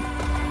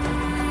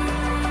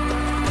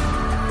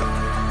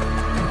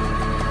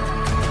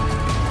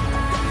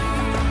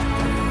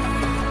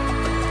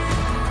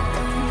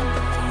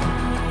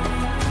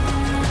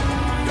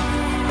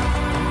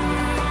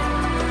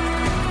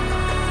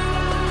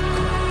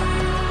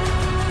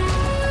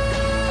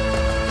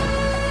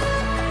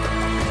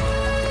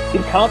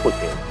 It's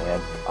complicated,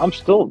 man. I'm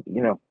still,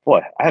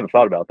 boy, I haven't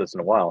thought about this in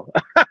a while.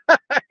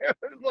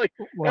 Like,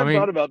 Well, I haven't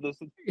thought about this.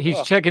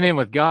 He's checking in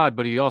with God,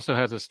 but he also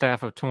has a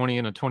staff of 20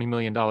 and a $20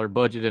 million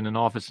budget in an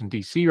office in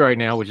D.C. right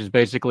now, which is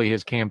basically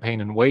his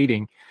campaign in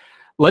waiting.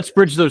 Let's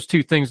bridge those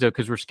two things, though,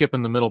 because we're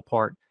skipping the middle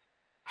part.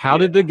 How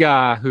did the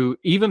guy who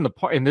even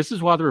and this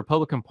is why the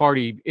Republican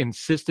Party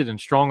insisted and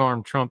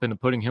strong-armed Trump into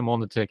putting him on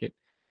the ticket.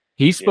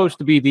 He's supposed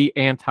to be the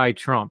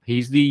anti-Trump.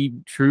 He's the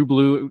true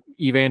blue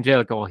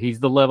evangelical. He's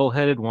the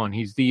level-headed one.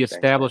 He's the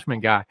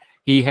establishment guy.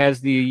 He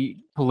has the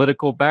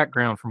political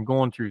background from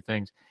going through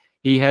things.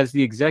 He has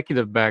the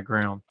executive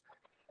background.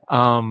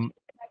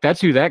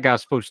 That's who that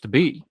guy's supposed to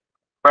be.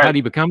 Right. How did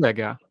he become that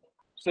guy?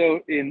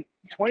 So in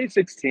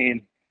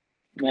 2016,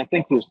 and I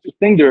think the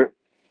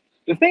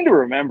thing to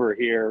remember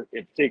here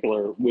in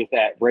particular with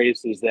that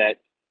race is that,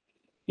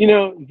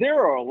 there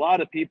are a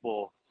lot of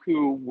people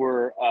who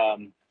were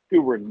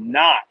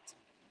not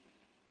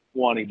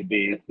wanting to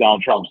be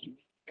Donald Trump's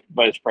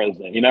vice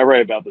president. I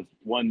write about this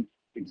one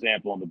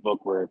example in the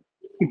book where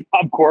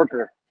Bob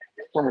Corker,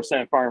 former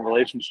Senate Foreign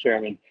Relations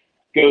chairman,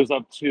 goes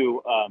to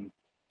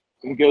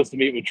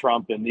meet with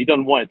Trump, and he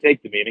doesn't want to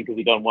take the meeting because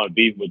he doesn't want to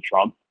be with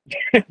Trump.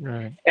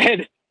 Right.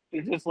 And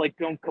he's just like,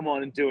 don't come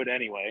on and do it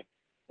anyway.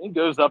 He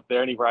goes up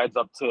there and he rides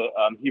up to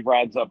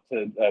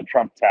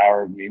Trump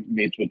Tower,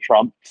 meets with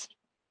Trump,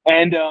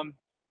 and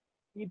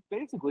he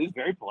basically is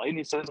very polite and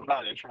he says, I'm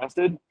not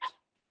interested.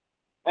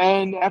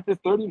 And after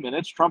 30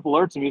 minutes, Trump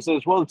alerts him. He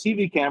says, well, the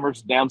TV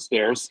camera's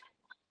downstairs.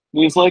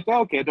 And he's like, oh,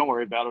 okay, don't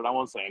worry about it. I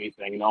won't say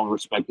anything. I'll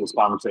respect this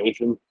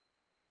conversation.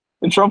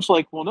 And Trump's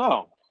like, well,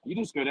 no, you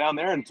just go down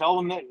there and tell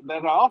them that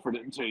I offered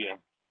it to you.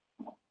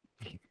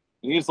 And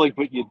he's like,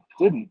 but you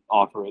didn't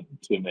offer it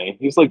to me.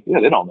 He's like,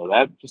 yeah, they don't know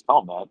that. Just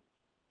tell them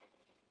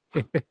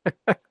that.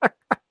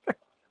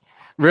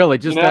 Really?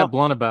 Just that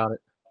blunt about it?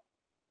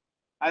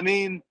 I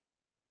mean,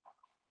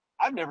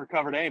 I've never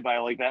covered anybody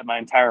like that in my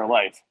entire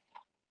life.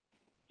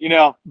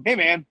 Hey,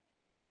 man,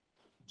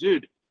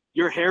 dude,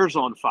 your hair's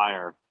on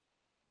fire.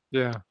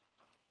 Yeah.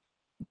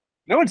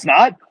 No, it's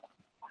not.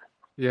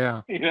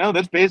 Yeah.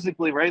 That's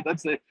basically right.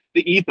 That's the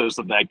ethos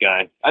of that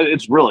guy.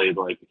 It's really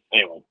like,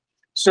 anyway.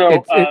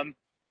 So,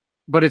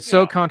 but it's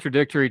so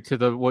contradictory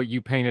to what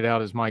you painted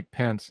out as Mike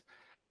Pence.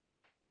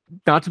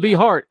 Not to be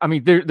hard. I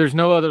mean, there's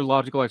no other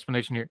logical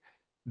explanation here.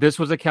 This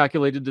was a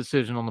calculated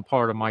decision on the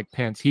part of Mike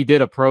Pence. He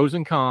did a pros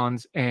and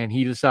cons, and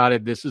he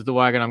decided this is the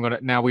wagon I'm going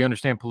to. Now we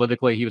understand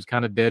politically he was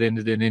kind of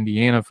dead-ended in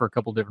Indiana for a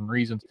couple different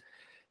reasons.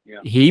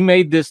 Yeah. He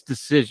made this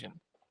decision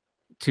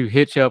to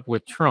hitch up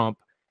with Trump,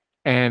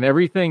 and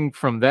everything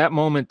from that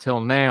moment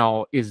till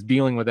now is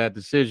dealing with that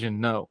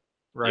decision. No,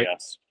 right?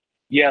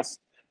 Yes.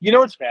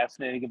 What's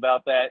fascinating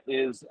about that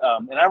is,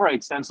 and I write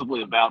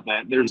extensively about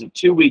that. There's a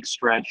 2-week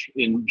stretch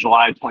in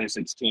July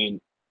 2016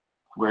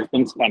 where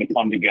things kind of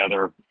come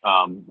together.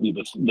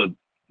 The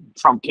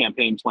Trump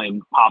campaign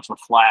plane pops a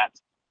flat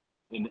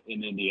in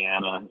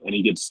Indiana, and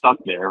he gets stuck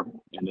there,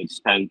 and it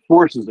kind of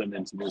forces him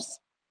into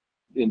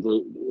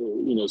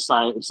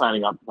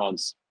signing up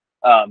Pence.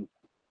 And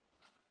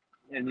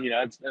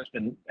it's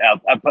been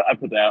out. I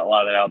put a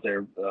lot of that out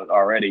there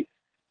already,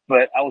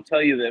 but I will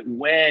tell you that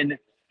when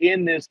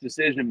in this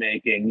decision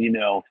making,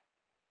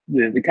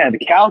 the kind of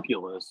the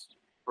calculus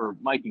for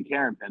Mike and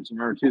Karen Pence,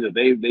 remember too that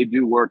they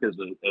do work as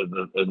a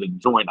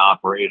joint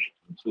operation.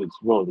 So it's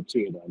really the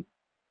two of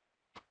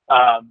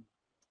them.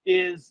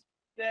 Is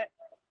that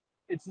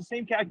it's the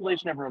same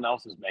calculation everyone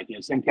else is making.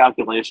 It's the same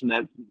calculation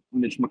that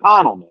Mitch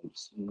McConnell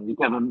makes.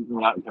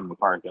 Not Kevin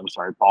McCarthy. I'm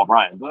sorry, Paul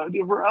Ryan, but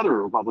for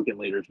other Republican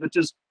leaders, which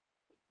is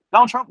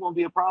Donald Trump won't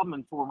be a problem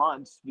in 4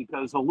 months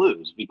because he'll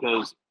lose.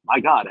 Because my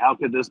God, how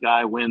could this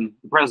guy win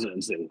the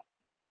presidency?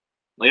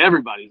 Like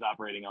everybody's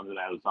operating under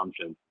that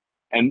assumption.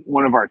 And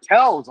one of our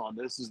tells on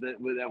this is that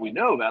we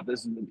know about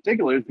this in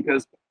particular is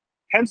because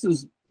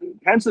Pence's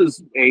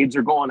aides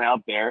are going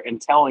out there and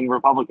telling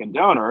Republican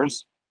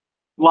donors,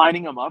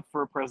 lining them up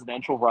for a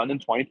presidential run in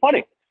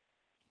 2020,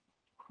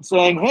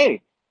 saying,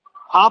 hey,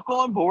 hop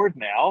on board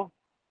now,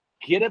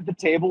 get at the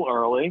table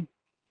early,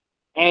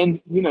 and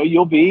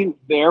you'll be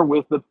there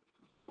with the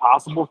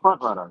possible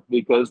front runner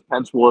because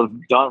Pence will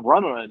have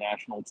run on a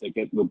national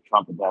ticket with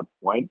Trump at that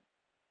point.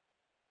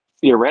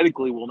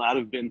 Theoretically will not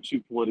have been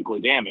too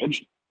politically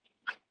damaged.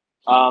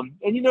 And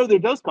there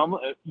does come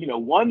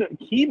one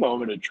key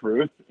moment of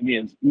truth. I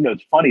mean,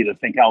 it's funny to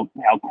think how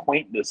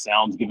quaint this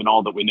sounds given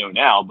all that we know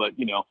now, but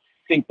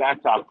think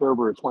back to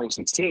October of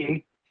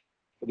 2016,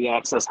 the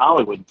Access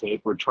Hollywood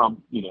tape where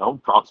Trump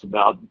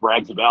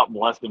brags about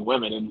molesting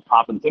women and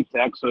popping Tic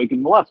Tacs so he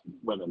can molest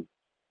women.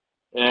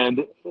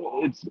 And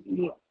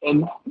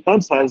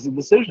Pence has a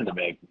decision to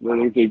make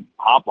whether they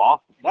hop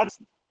off. That's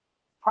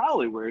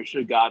probably where he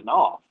should have gotten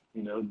off,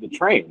 the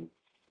train,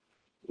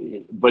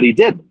 but he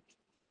didn't.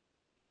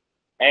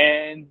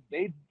 And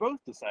they both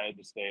decided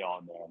to stay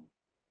on there.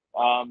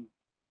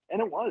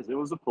 And it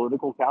was a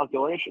political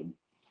calculation.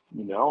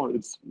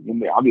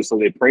 Obviously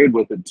they prayed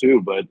with it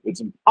too, but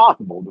it's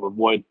impossible to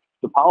avoid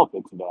the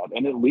politics of that.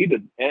 And it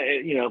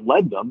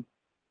led them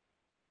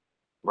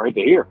right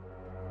to here.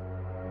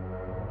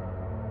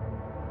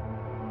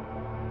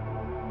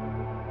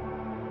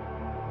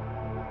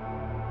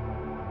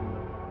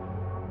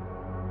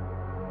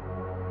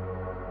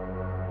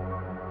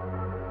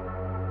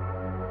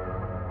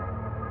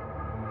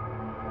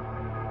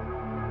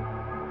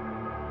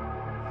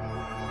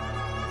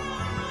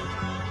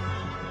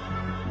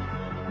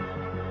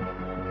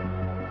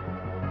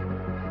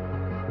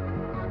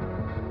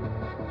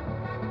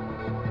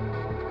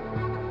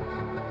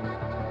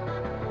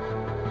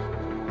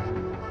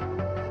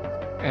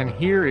 And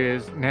here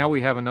is, now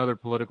we have another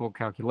political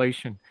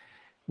calculation.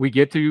 We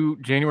get to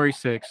January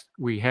 6th.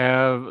 We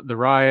have the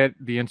riot,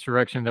 the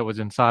insurrection that was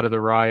inside of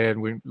the riot.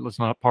 Let's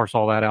not parse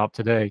all that out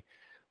today.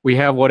 We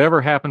have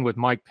whatever happened with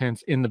Mike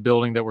Pence in the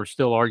building that we're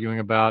still arguing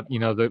about,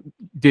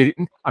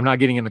 I'm not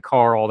getting in the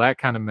car, all that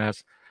kind of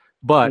mess.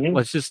 But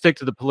let's just stick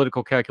to the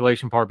political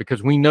calculation part,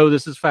 because we know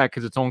this is fact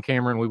because it's on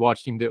camera and we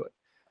watched him do it.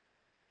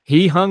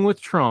 He hung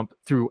with Trump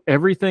through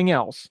everything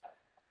else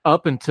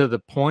up until the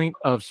point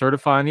of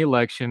certifying the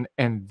election,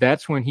 and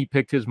that's when he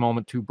picked his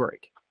moment to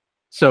break.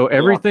 So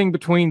everything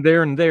between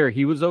there and there,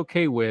 he was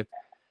okay with.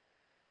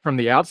 From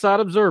the outside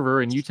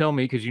observer, and you tell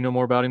me because you know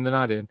more about him than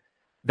I did,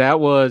 that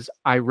was,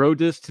 I rode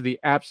this to the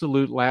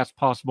absolute last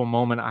possible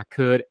moment I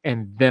could,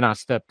 and then I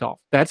stepped off.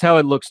 That's how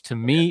it looks to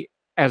me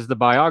as the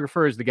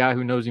biographer, as the guy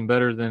who knows him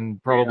better than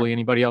probably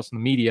anybody else in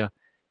the media.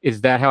 Is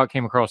that how it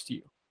came across to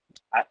you?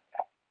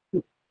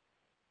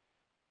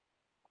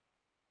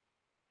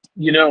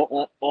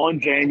 On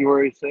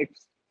January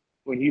 6th,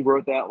 when he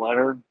wrote that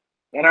letter,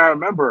 and I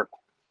remember,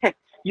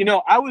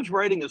 I was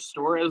writing a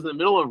story. I was in the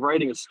middle of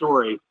writing a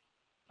story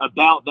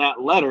about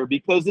that letter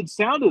because it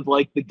sounded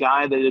like the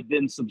guy that had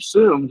been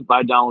subsumed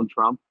by Donald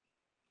Trump.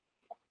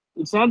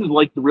 It sounded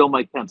like the real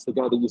Mike Pence, the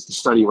guy that used to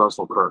study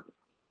Russell Kirk.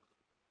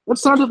 It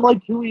sounded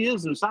like who he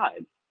is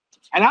inside.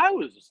 And I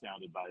was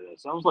astounded by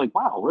this. I was like,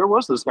 wow, where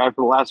was this guy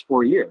for the last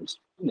 4 years?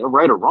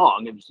 Right or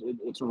wrong,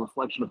 it's a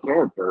reflection of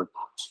character,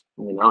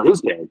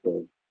 his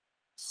character.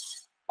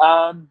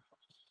 And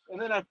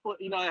then I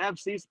have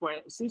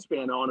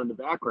C-SPAN on in the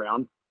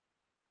background.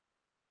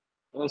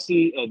 And I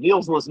see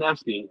Niels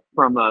Lesnevsky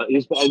from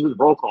his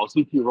roll call,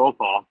 CQ roll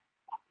call.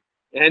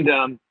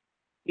 And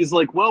he's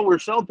like, well, we're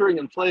sheltering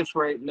in place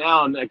right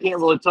now, and I can't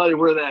really tell you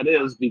where that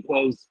is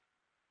because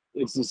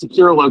it's a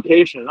secure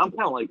location. And I'm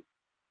kind of like,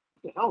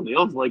 what the hell,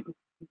 Niels? Like, what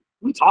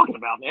are you talking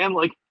about, man?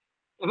 Like,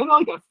 and then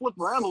I flip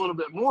around a little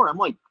bit more. I'm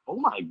like, oh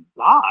my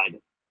God.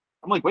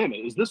 I'm like, wait a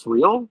minute, is this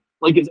real?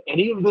 Like, is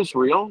any of this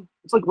real?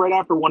 It's like right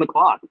after 1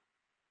 o'clock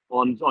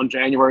on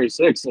January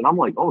 6th. And I'm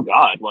like, oh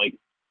God, like,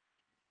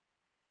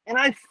 and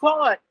I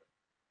thought,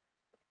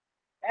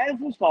 as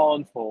this all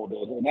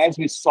unfolded and as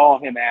we saw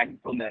him act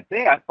on that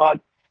day, I thought,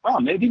 wow,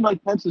 maybe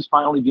Mike Pence is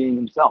finally being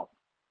himself.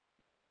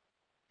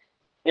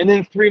 And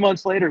then 3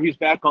 months later, he's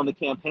back on the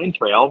campaign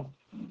trail,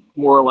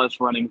 more or less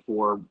running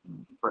for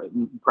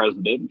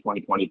president in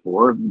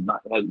 2024,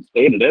 hasn't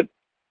stated it,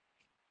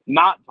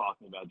 not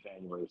talking about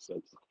January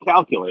 6th,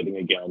 calculating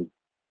again.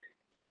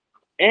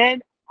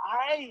 And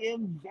I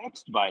am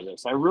vexed by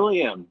this. I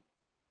really am.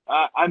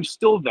 I'm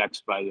still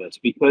vexed by this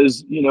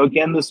because,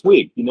 again, this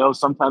week,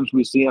 sometimes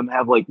we see him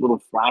have like little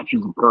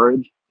flashes of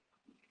courage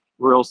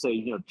where he'll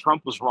say,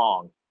 Trump was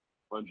wrong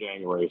on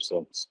January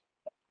 6th.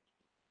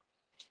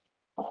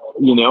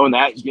 And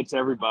that gets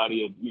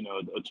everybody,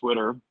 a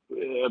Twitter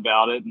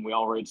about it, and we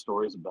all read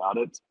stories about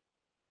it.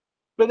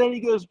 But then he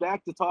goes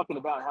back to talking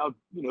about how,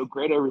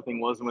 great everything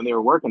was when they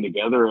were working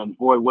together. And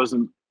boy,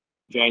 wasn't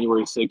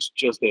January 6th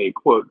just a,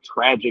 quote,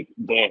 tragic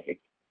day.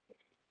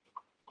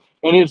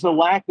 And it's the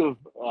lack of,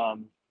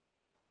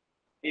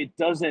 it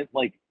doesn't,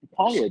 like,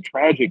 calling it a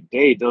tragic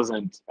day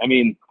doesn't, I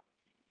mean,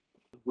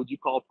 would you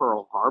call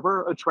Pearl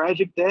Harbor a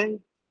tragic day?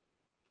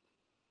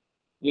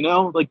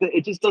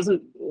 It just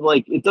doesn't,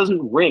 it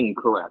doesn't ring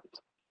correct.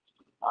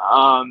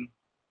 And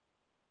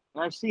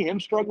I see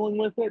him struggling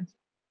with it.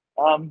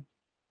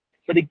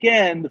 But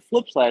again, the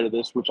flip side of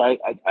this, which I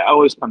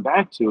always come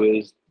back to,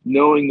 is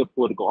knowing the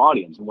political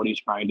audience and what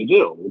he's trying to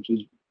do, which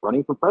is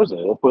running for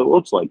president. That's what it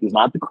looks like. He's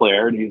not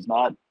declared. He's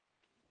not,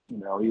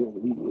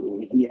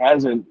 he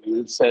hasn't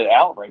said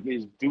outright.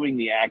 He's doing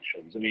the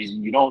actions. I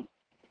mean, you don't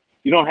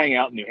hang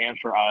out in New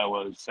Hampshire,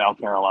 Iowa, South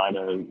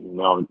Carolina,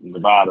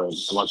 Nevada,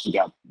 unless you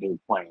got the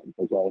plans,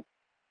 okay?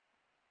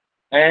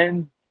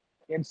 And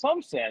in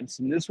some sense,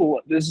 and this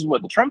is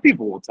what the Trump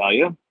people will tell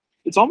you,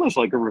 it's almost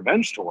like a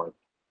revenge tour.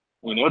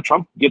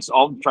 Trump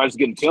tries to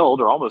get him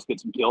killed or almost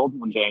gets him killed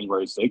on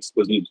January 6th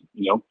because he's,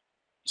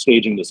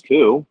 staging this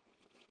coup.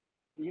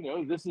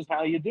 This is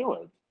how you do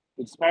it.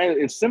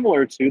 It's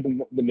similar to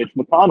the Mitch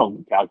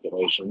McConnell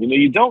calculation.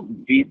 You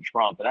don't beat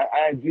Trump, and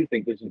I do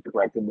think this is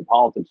correct in the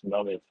politics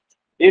of it.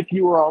 If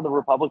you are on the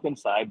Republican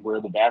side, where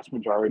the vast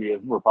majority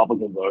of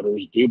Republican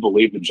voters do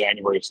believe that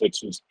January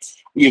 6th was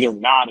either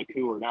not a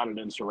coup or not an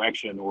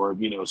insurrection, or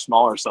a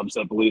smaller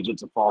subset believes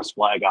it's a false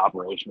flag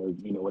operation,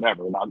 or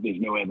whatever.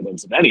 There's no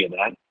evidence of any of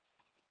that.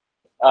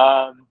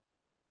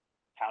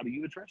 How do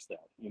you address that?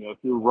 If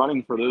you're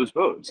running for those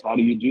votes, how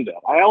do you do that?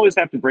 I always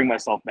have to bring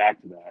myself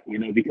back to that,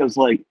 because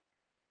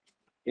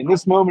in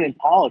this moment in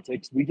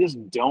politics, we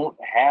just don't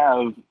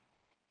have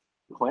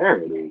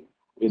clarity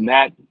in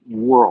that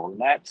world, in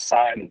that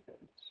side of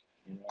things.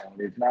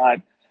 It's not.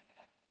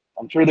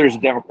 I'm sure there's a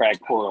Democrat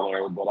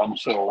corollary, but I'm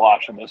still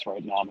watching this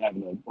right now. I'm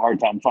having a hard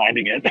time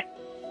finding it.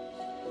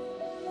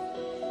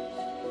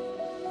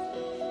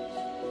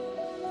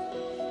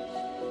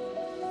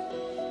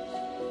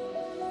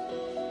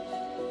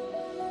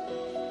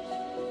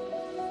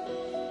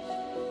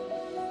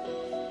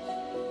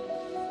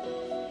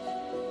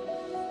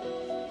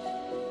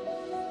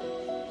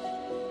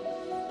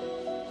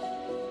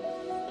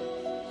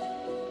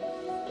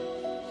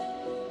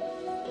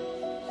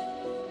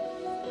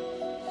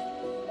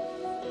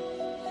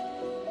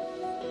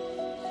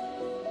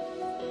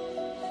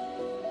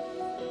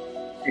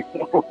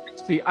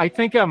 See, I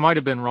think I might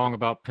have been wrong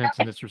about Pence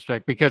in this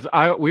respect because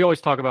we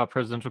always talk about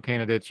presidential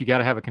candidates. You got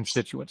to have a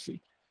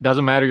constituency.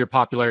 Doesn't matter your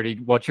popularity.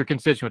 What's your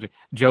constituency?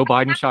 Joe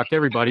Biden shocked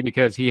everybody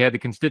because he had the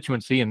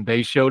constituency and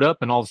they showed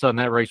up, and all of a sudden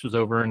that race was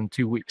over in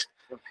 2 weeks.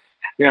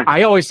 Yeah.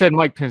 I always said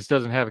Mike Pence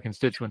doesn't have a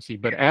constituency,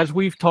 but as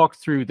we've talked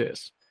through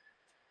this,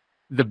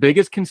 the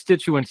biggest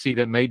constituency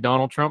that made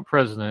Donald Trump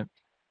president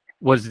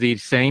was the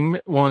same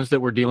ones that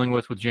we're dealing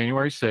with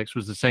January 6th,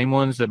 was the same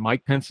ones that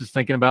Mike Pence is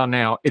thinking about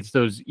now. It's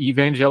those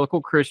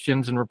evangelical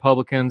Christians and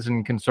Republicans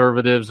and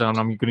conservatives, and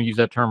I'm going to use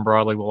that term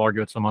broadly. We'll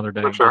argue it some other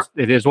day. Sure.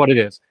 It is what it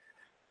is.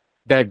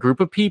 That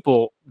group of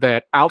people,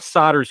 that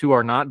outsiders who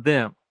are not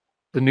them,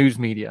 the news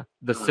media,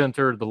 the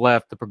center, the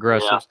left, the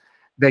progressives,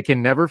 they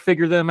can never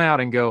figure them out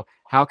and go,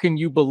 how can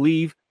you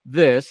believe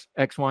this,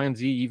 X, Y, and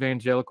Z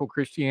evangelical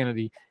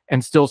Christianity,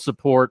 and still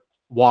support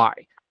Y,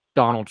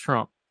 Donald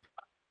Trump?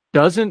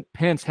 Doesn't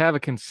Pence have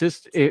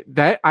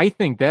a I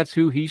think that's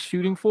who he's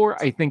shooting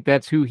for. I think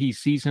that's who he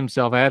sees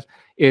himself as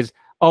is,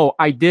 oh,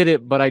 I did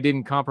it, but I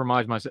didn't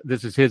compromise myself.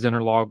 This is his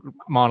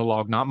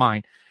monologue, not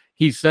mine.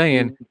 He's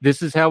saying,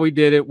 this is how we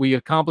did it. We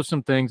accomplished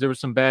some things. There were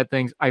some bad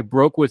things. I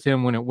broke with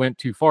him when it went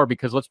too far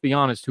because let's be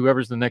honest,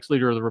 whoever's the next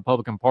leader of the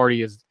Republican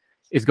Party is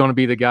going to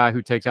be the guy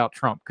who takes out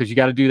Trump because you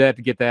got to do that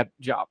to get that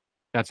job.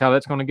 That's how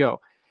that's going to go.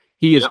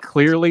 He is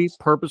clearly,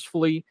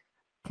 purposefully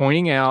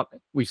pointing out,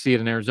 we see it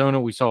in Arizona,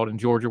 we saw it in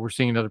Georgia, we're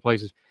seeing it in other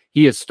places.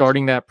 He is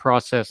starting that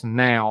process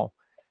now.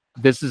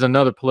 This is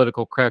another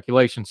political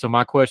calculation. So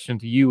my question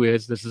to you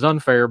is, this is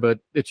unfair, but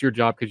it's your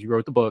job because you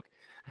wrote the book,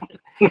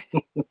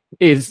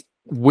 is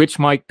which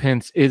Mike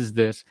Pence is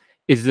this?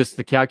 Is this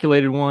the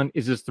calculated one?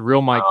 Is this the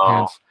real Mike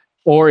Pence?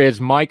 Or is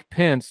Mike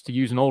Pence, to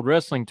use an old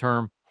wrestling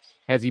term,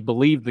 has he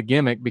believed the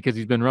gimmick because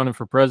he's been running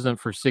for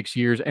president for 6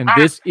 years and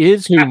this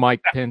is who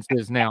Mike Pence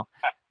is now?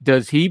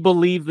 Does he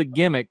believe the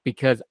gimmick?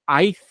 Because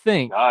I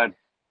think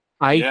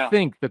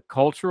the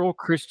cultural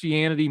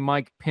Christianity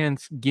Mike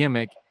Pence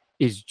gimmick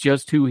is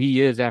just who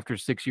he is after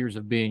 6 years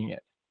of being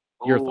it.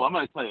 I'm going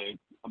to tell you,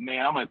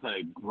 man, I'm going to tell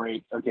you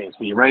great. Okay,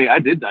 so you ready? I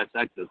did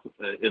dissect this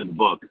in the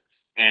book.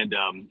 And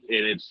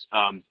it's,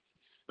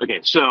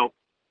 okay, so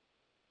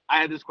I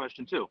had this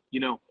question too.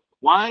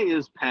 Why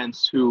is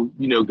Pence, who,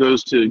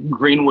 goes to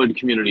Greenwood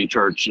Community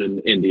Church in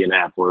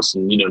Indianapolis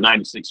and,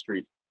 96th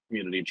Street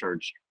Community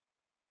Church,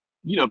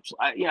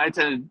 I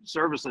attended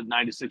service at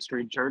 96th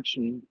Street Church,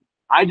 and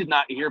I did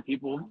not hear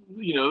people,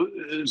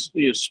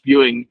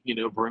 spewing,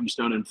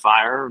 brimstone and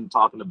fire and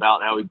talking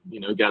about how he,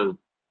 got to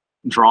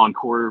draw and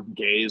quarter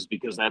gaze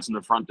because that's an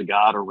affront to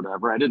God or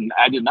whatever. I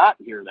did not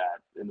hear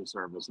that in the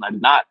service, and I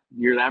did not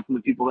hear that from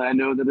the people that I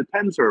know that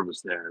attend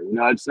service there.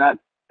 That's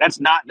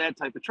not that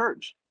type of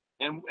church.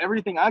 And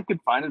everything I could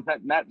find is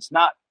that's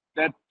not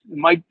that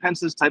Mike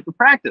Pence's type of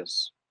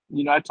practice.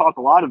 I talk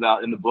a lot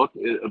about in the book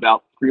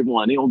about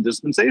premillennial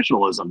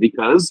dispensationalism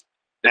because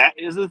that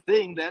is a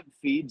thing that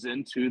feeds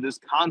into this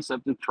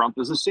concept of Trump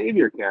as a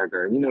savior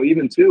character.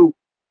 Even to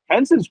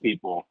Pence's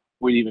people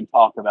would even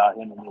talk about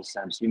him in this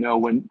sense.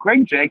 When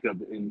Craig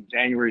Jacob in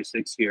January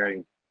 6th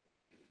hearing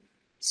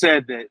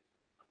said that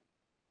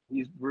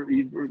he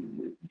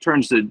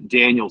turns to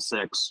Daniel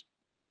 6,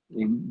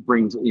 he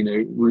brings,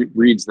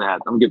 reads that.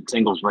 I'm getting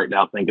tingles right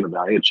now thinking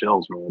about it. I get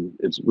chills, man.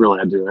 It's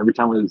really, I do. Every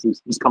time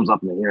this comes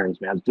up in the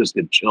hearings, man, I just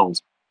get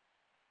chills.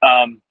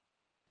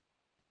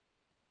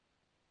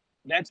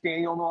 That's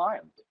Daniel the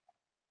Lion.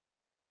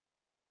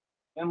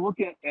 And look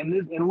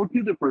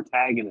who the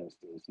protagonist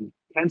is.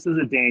 Pence is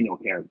a Daniel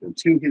character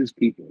to his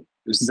people.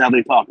 This is how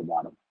they talk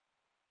about him.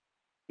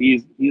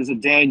 He is a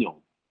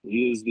Daniel.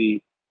 He is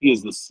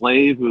the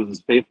slave who is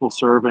a faithful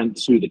servant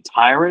to the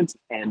tyrant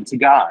and to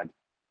God.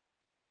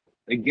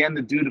 Again,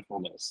 the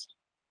dutifulness.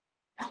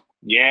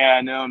 Yeah,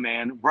 I know,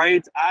 man.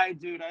 Right? I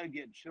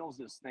get chills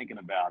just thinking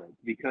about it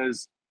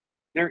because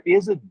there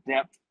is a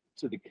depth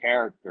to the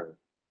character,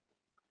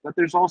 but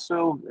there's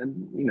also,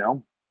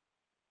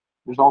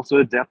 there's also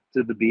a depth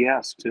to the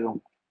BS too.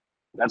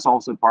 That's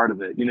also part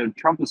of it.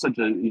 Trump is such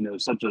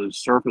a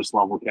surface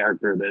level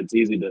character that it's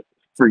easy to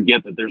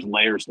forget that there's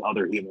layers to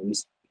other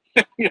humans.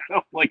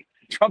 Like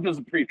Trump is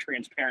a pretty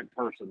transparent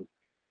person.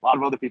 A lot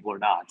of other people are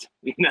not,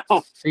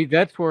 See,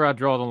 that's where I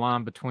draw the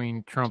line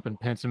between Trump and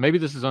Pence. And maybe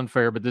this is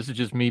unfair, but this is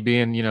just me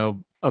being,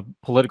 a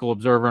political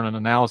observer and an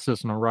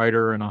analysis and a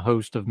writer and a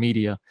host of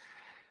media.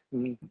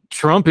 Mm-hmm.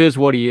 Trump is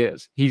what he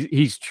is.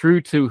 He's true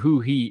to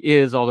who he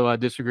is, although I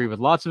disagree with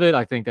lots of it.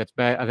 I think that's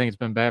bad. I think it's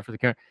been bad for the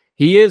country.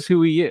 He is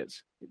who he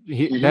is.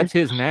 That's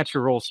his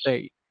natural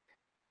state.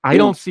 I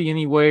don't see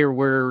anywhere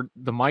where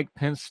the Mike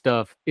Pence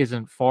stuff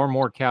isn't far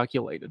more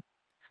calculated.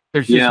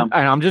 There's just,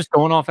 and I'm just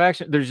going off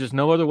action. There's just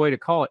no other way to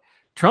call it.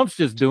 Trump's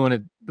just doing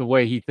it the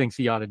way he thinks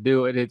he ought to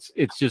do it.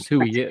 It's just who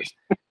he is.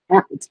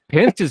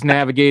 Pence is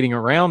navigating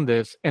around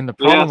this, and the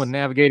problem with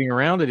navigating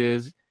around it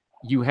is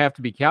you have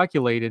to be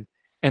calculated.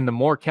 And the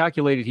more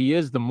calculated he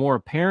is, the more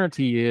apparent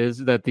he is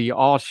that the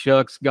 "all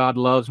shucks, God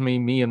loves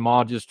me and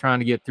Ma just trying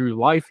to get through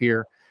life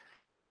here."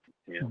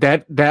 Yeah.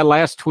 That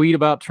last tweet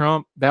about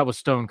Trump, that was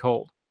stone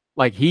cold.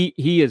 Like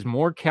he is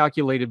more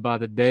calculated by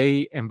the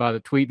day and by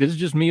the tweet. This is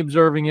just me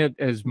observing it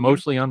as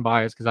mostly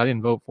unbiased because I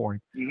didn't vote for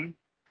him. Mm-hmm.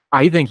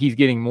 I think he's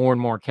getting more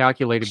and more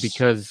calculated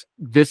because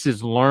this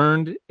is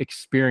learned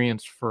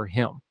experience for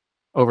him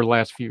over the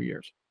last few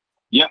years.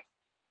 Yeah,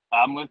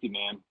 I'm with you,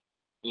 man.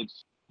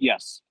 It's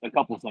yes, a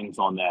couple things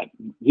on that.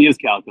 He is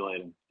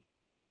calculating,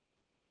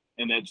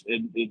 and that's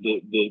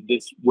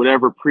this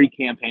whatever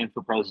pre-campaign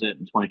for president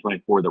in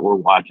 2024 that we're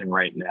watching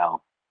right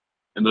now,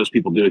 and most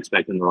people do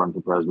expect him to run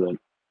for president.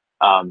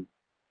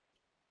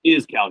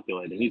 Is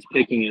calculating. He's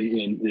picking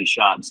in his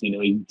shots. You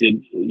know, he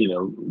did,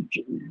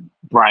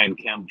 Brian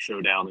Kemp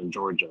showdown in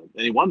Georgia,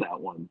 and he won that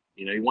one.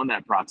 You know, he won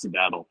that proxy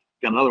battle.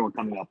 Got another one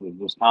coming up with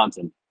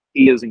Wisconsin.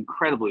 He is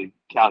incredibly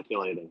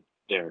calculating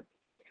there.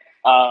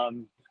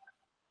 And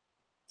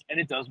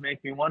it does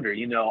make me wonder,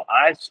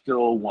 I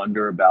still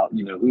wonder about,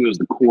 who is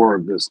the core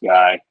of this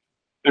guy.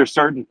 There's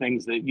certain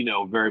things that,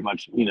 very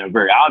much,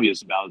 very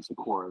obvious about is the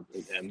core of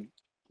him.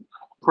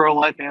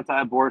 Pro-life,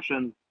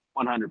 anti-abortion,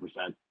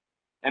 100%.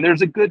 And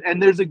there's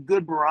a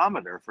good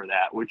barometer for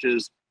that, which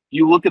is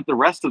you look at the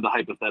rest of the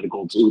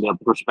hypothetical to the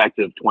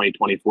prospective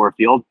 2024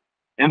 field,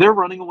 and they're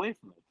running away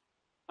from it.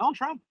 Donald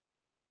Trump,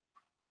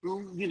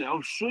 who,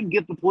 should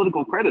get the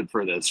political credit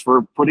for this,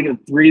 for putting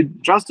 3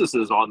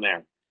 justices on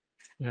there,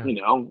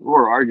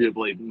 or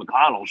arguably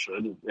McConnell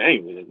should,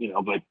 anyway,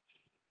 but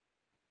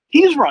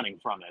he's running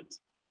from it.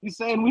 He's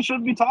saying we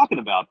shouldn't be talking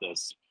about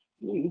this.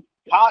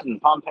 Cotton,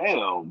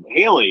 Pompeo,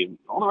 Haley,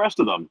 all the rest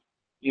of them,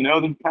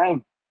 they're kind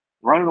of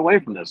running away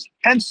from this.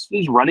 Pence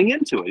is running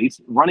into it. He's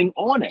running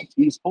on it.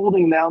 He's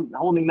holding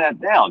that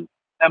down.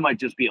 That might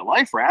just be a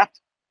life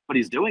raft, but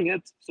he's doing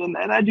it. So, and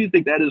I do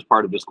think that is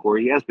part of his core.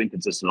 He has been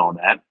consistent on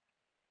that.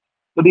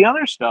 But the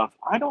other stuff,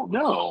 I don't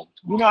know.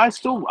 I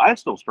still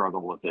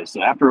struggle with this.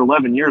 After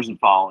 11 years of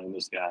following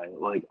this guy,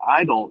 like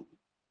I don't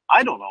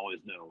always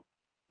know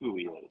who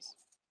he is.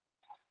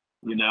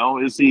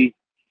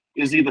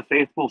 Is he the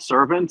faithful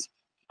servant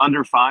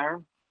under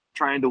fire,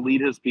 trying to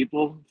lead his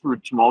people through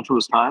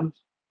tumultuous times?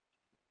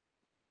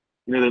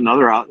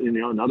 Another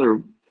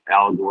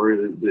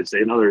allegory, they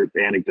say, another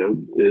anecdote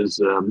is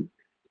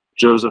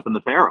Joseph and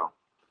the Pharaoh.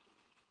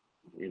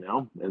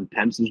 And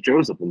Pence is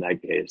Joseph in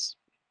that case.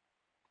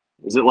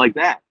 Is it like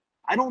that?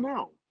 I don't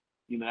know.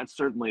 That's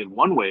certainly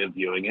one way of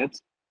viewing it.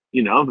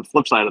 The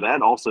flip side of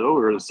that also,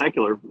 or the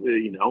secular,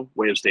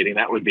 way of stating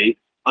that would be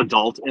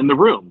adult in the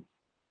room.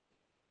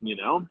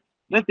 And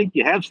I think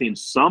you have seen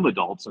some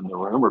adults in the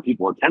room, or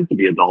people attempt to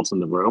be adults in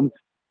the room.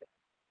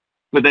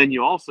 But then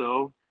you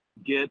also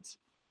get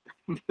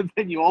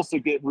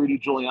Rudy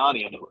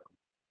Giuliani in the room.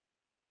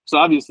 So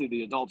obviously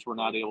the adults were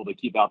not able to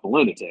keep out the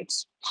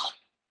lunatics.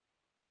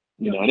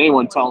 And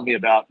anyone telling me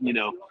about,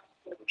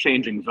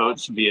 changing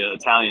votes via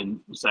Italian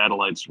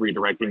satellites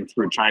redirecting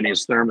through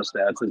Chinese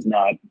thermostats is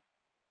not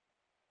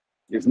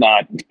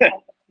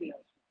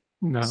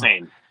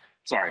sane.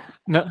 Sorry.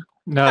 No,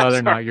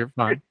 they're not. You're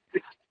fine.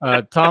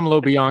 Tom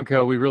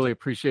LoBianco, we really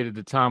appreciated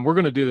the time. We're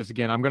going to do this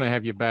again. I'm going to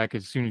have you back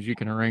as soon as you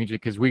can arrange it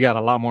because we got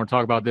a lot more to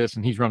talk about this,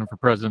 and he's running for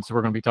president, so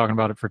we're going to be talking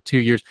about it for 2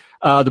 years.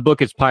 The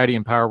book is Piety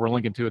and Power. We're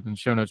linking to it in the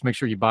show notes. Make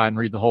sure you buy it and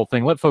read the whole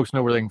thing. Let folks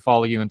know where they can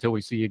follow you until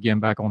we see you again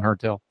back on Heard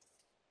Tell.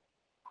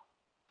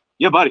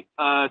 Yeah, buddy.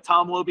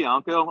 Tom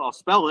LoBianco. I'll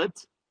spell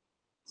it.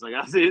 So I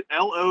got to say it.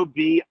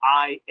 LoBianco.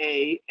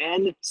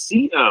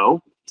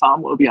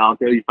 Tom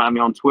LoBianco. You find me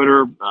on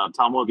Twitter.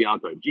 Tom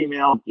LoBianco at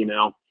Gmail.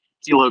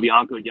 T.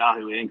 LoBianco at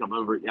Yahoo Inc. I'm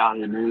over at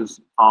Yahoo News.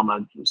 All my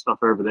stuff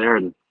over there.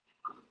 And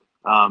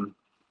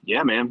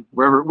yeah, man,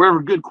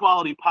 wherever good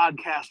quality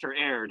podcasts are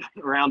aired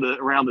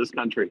around this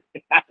country.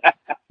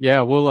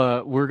 Yeah,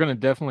 we're gonna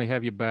definitely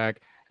have you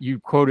back. You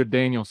quoted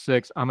Daniel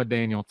 6. I'm a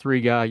Daniel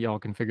 3 guy. Y'all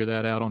can figure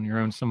that out on your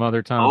own some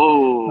other time.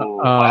 Oh,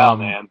 wow,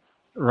 man.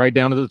 Right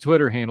down to the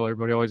Twitter handle.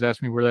 Everybody always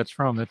asks me where that's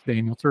from. That's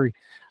Daniel 3.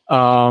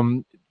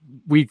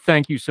 We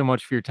thank you so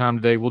much for your time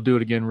today. We'll do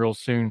it again real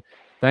soon.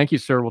 Thank you,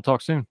 sir. We'll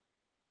talk soon.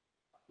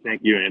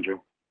 Thank you, Andrew.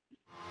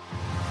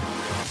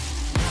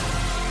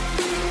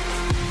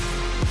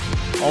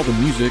 All the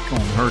music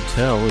on Heard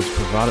Tell is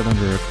provided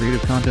under a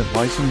Creative Content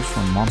license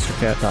from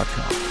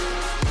monstercat.com.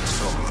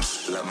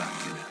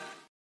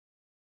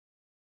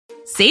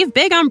 Save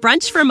big on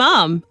brunch for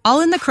mom,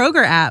 all in the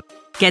Kroger app.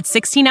 Get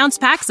 16-ounce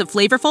packs of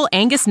flavorful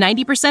Angus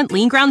 90%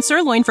 lean ground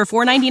sirloin for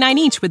 $4.99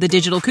 each with a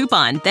digital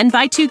coupon. Then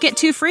buy 2, get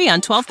 2 free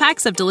on 12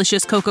 packs of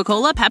delicious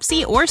Coca-Cola,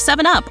 Pepsi, or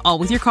 7-Up, all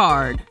with your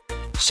card.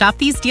 Shop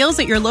these deals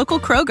at your local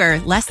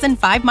Kroger, less than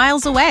 5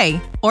 miles away.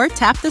 Or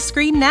tap the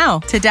screen now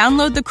to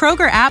download the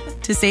Kroger app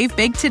to save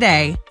big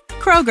today.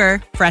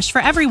 Kroger, fresh for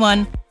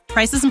everyone.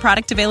 Prices and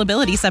product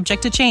availability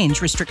subject to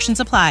change. Restrictions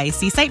apply.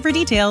 See site for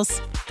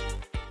details.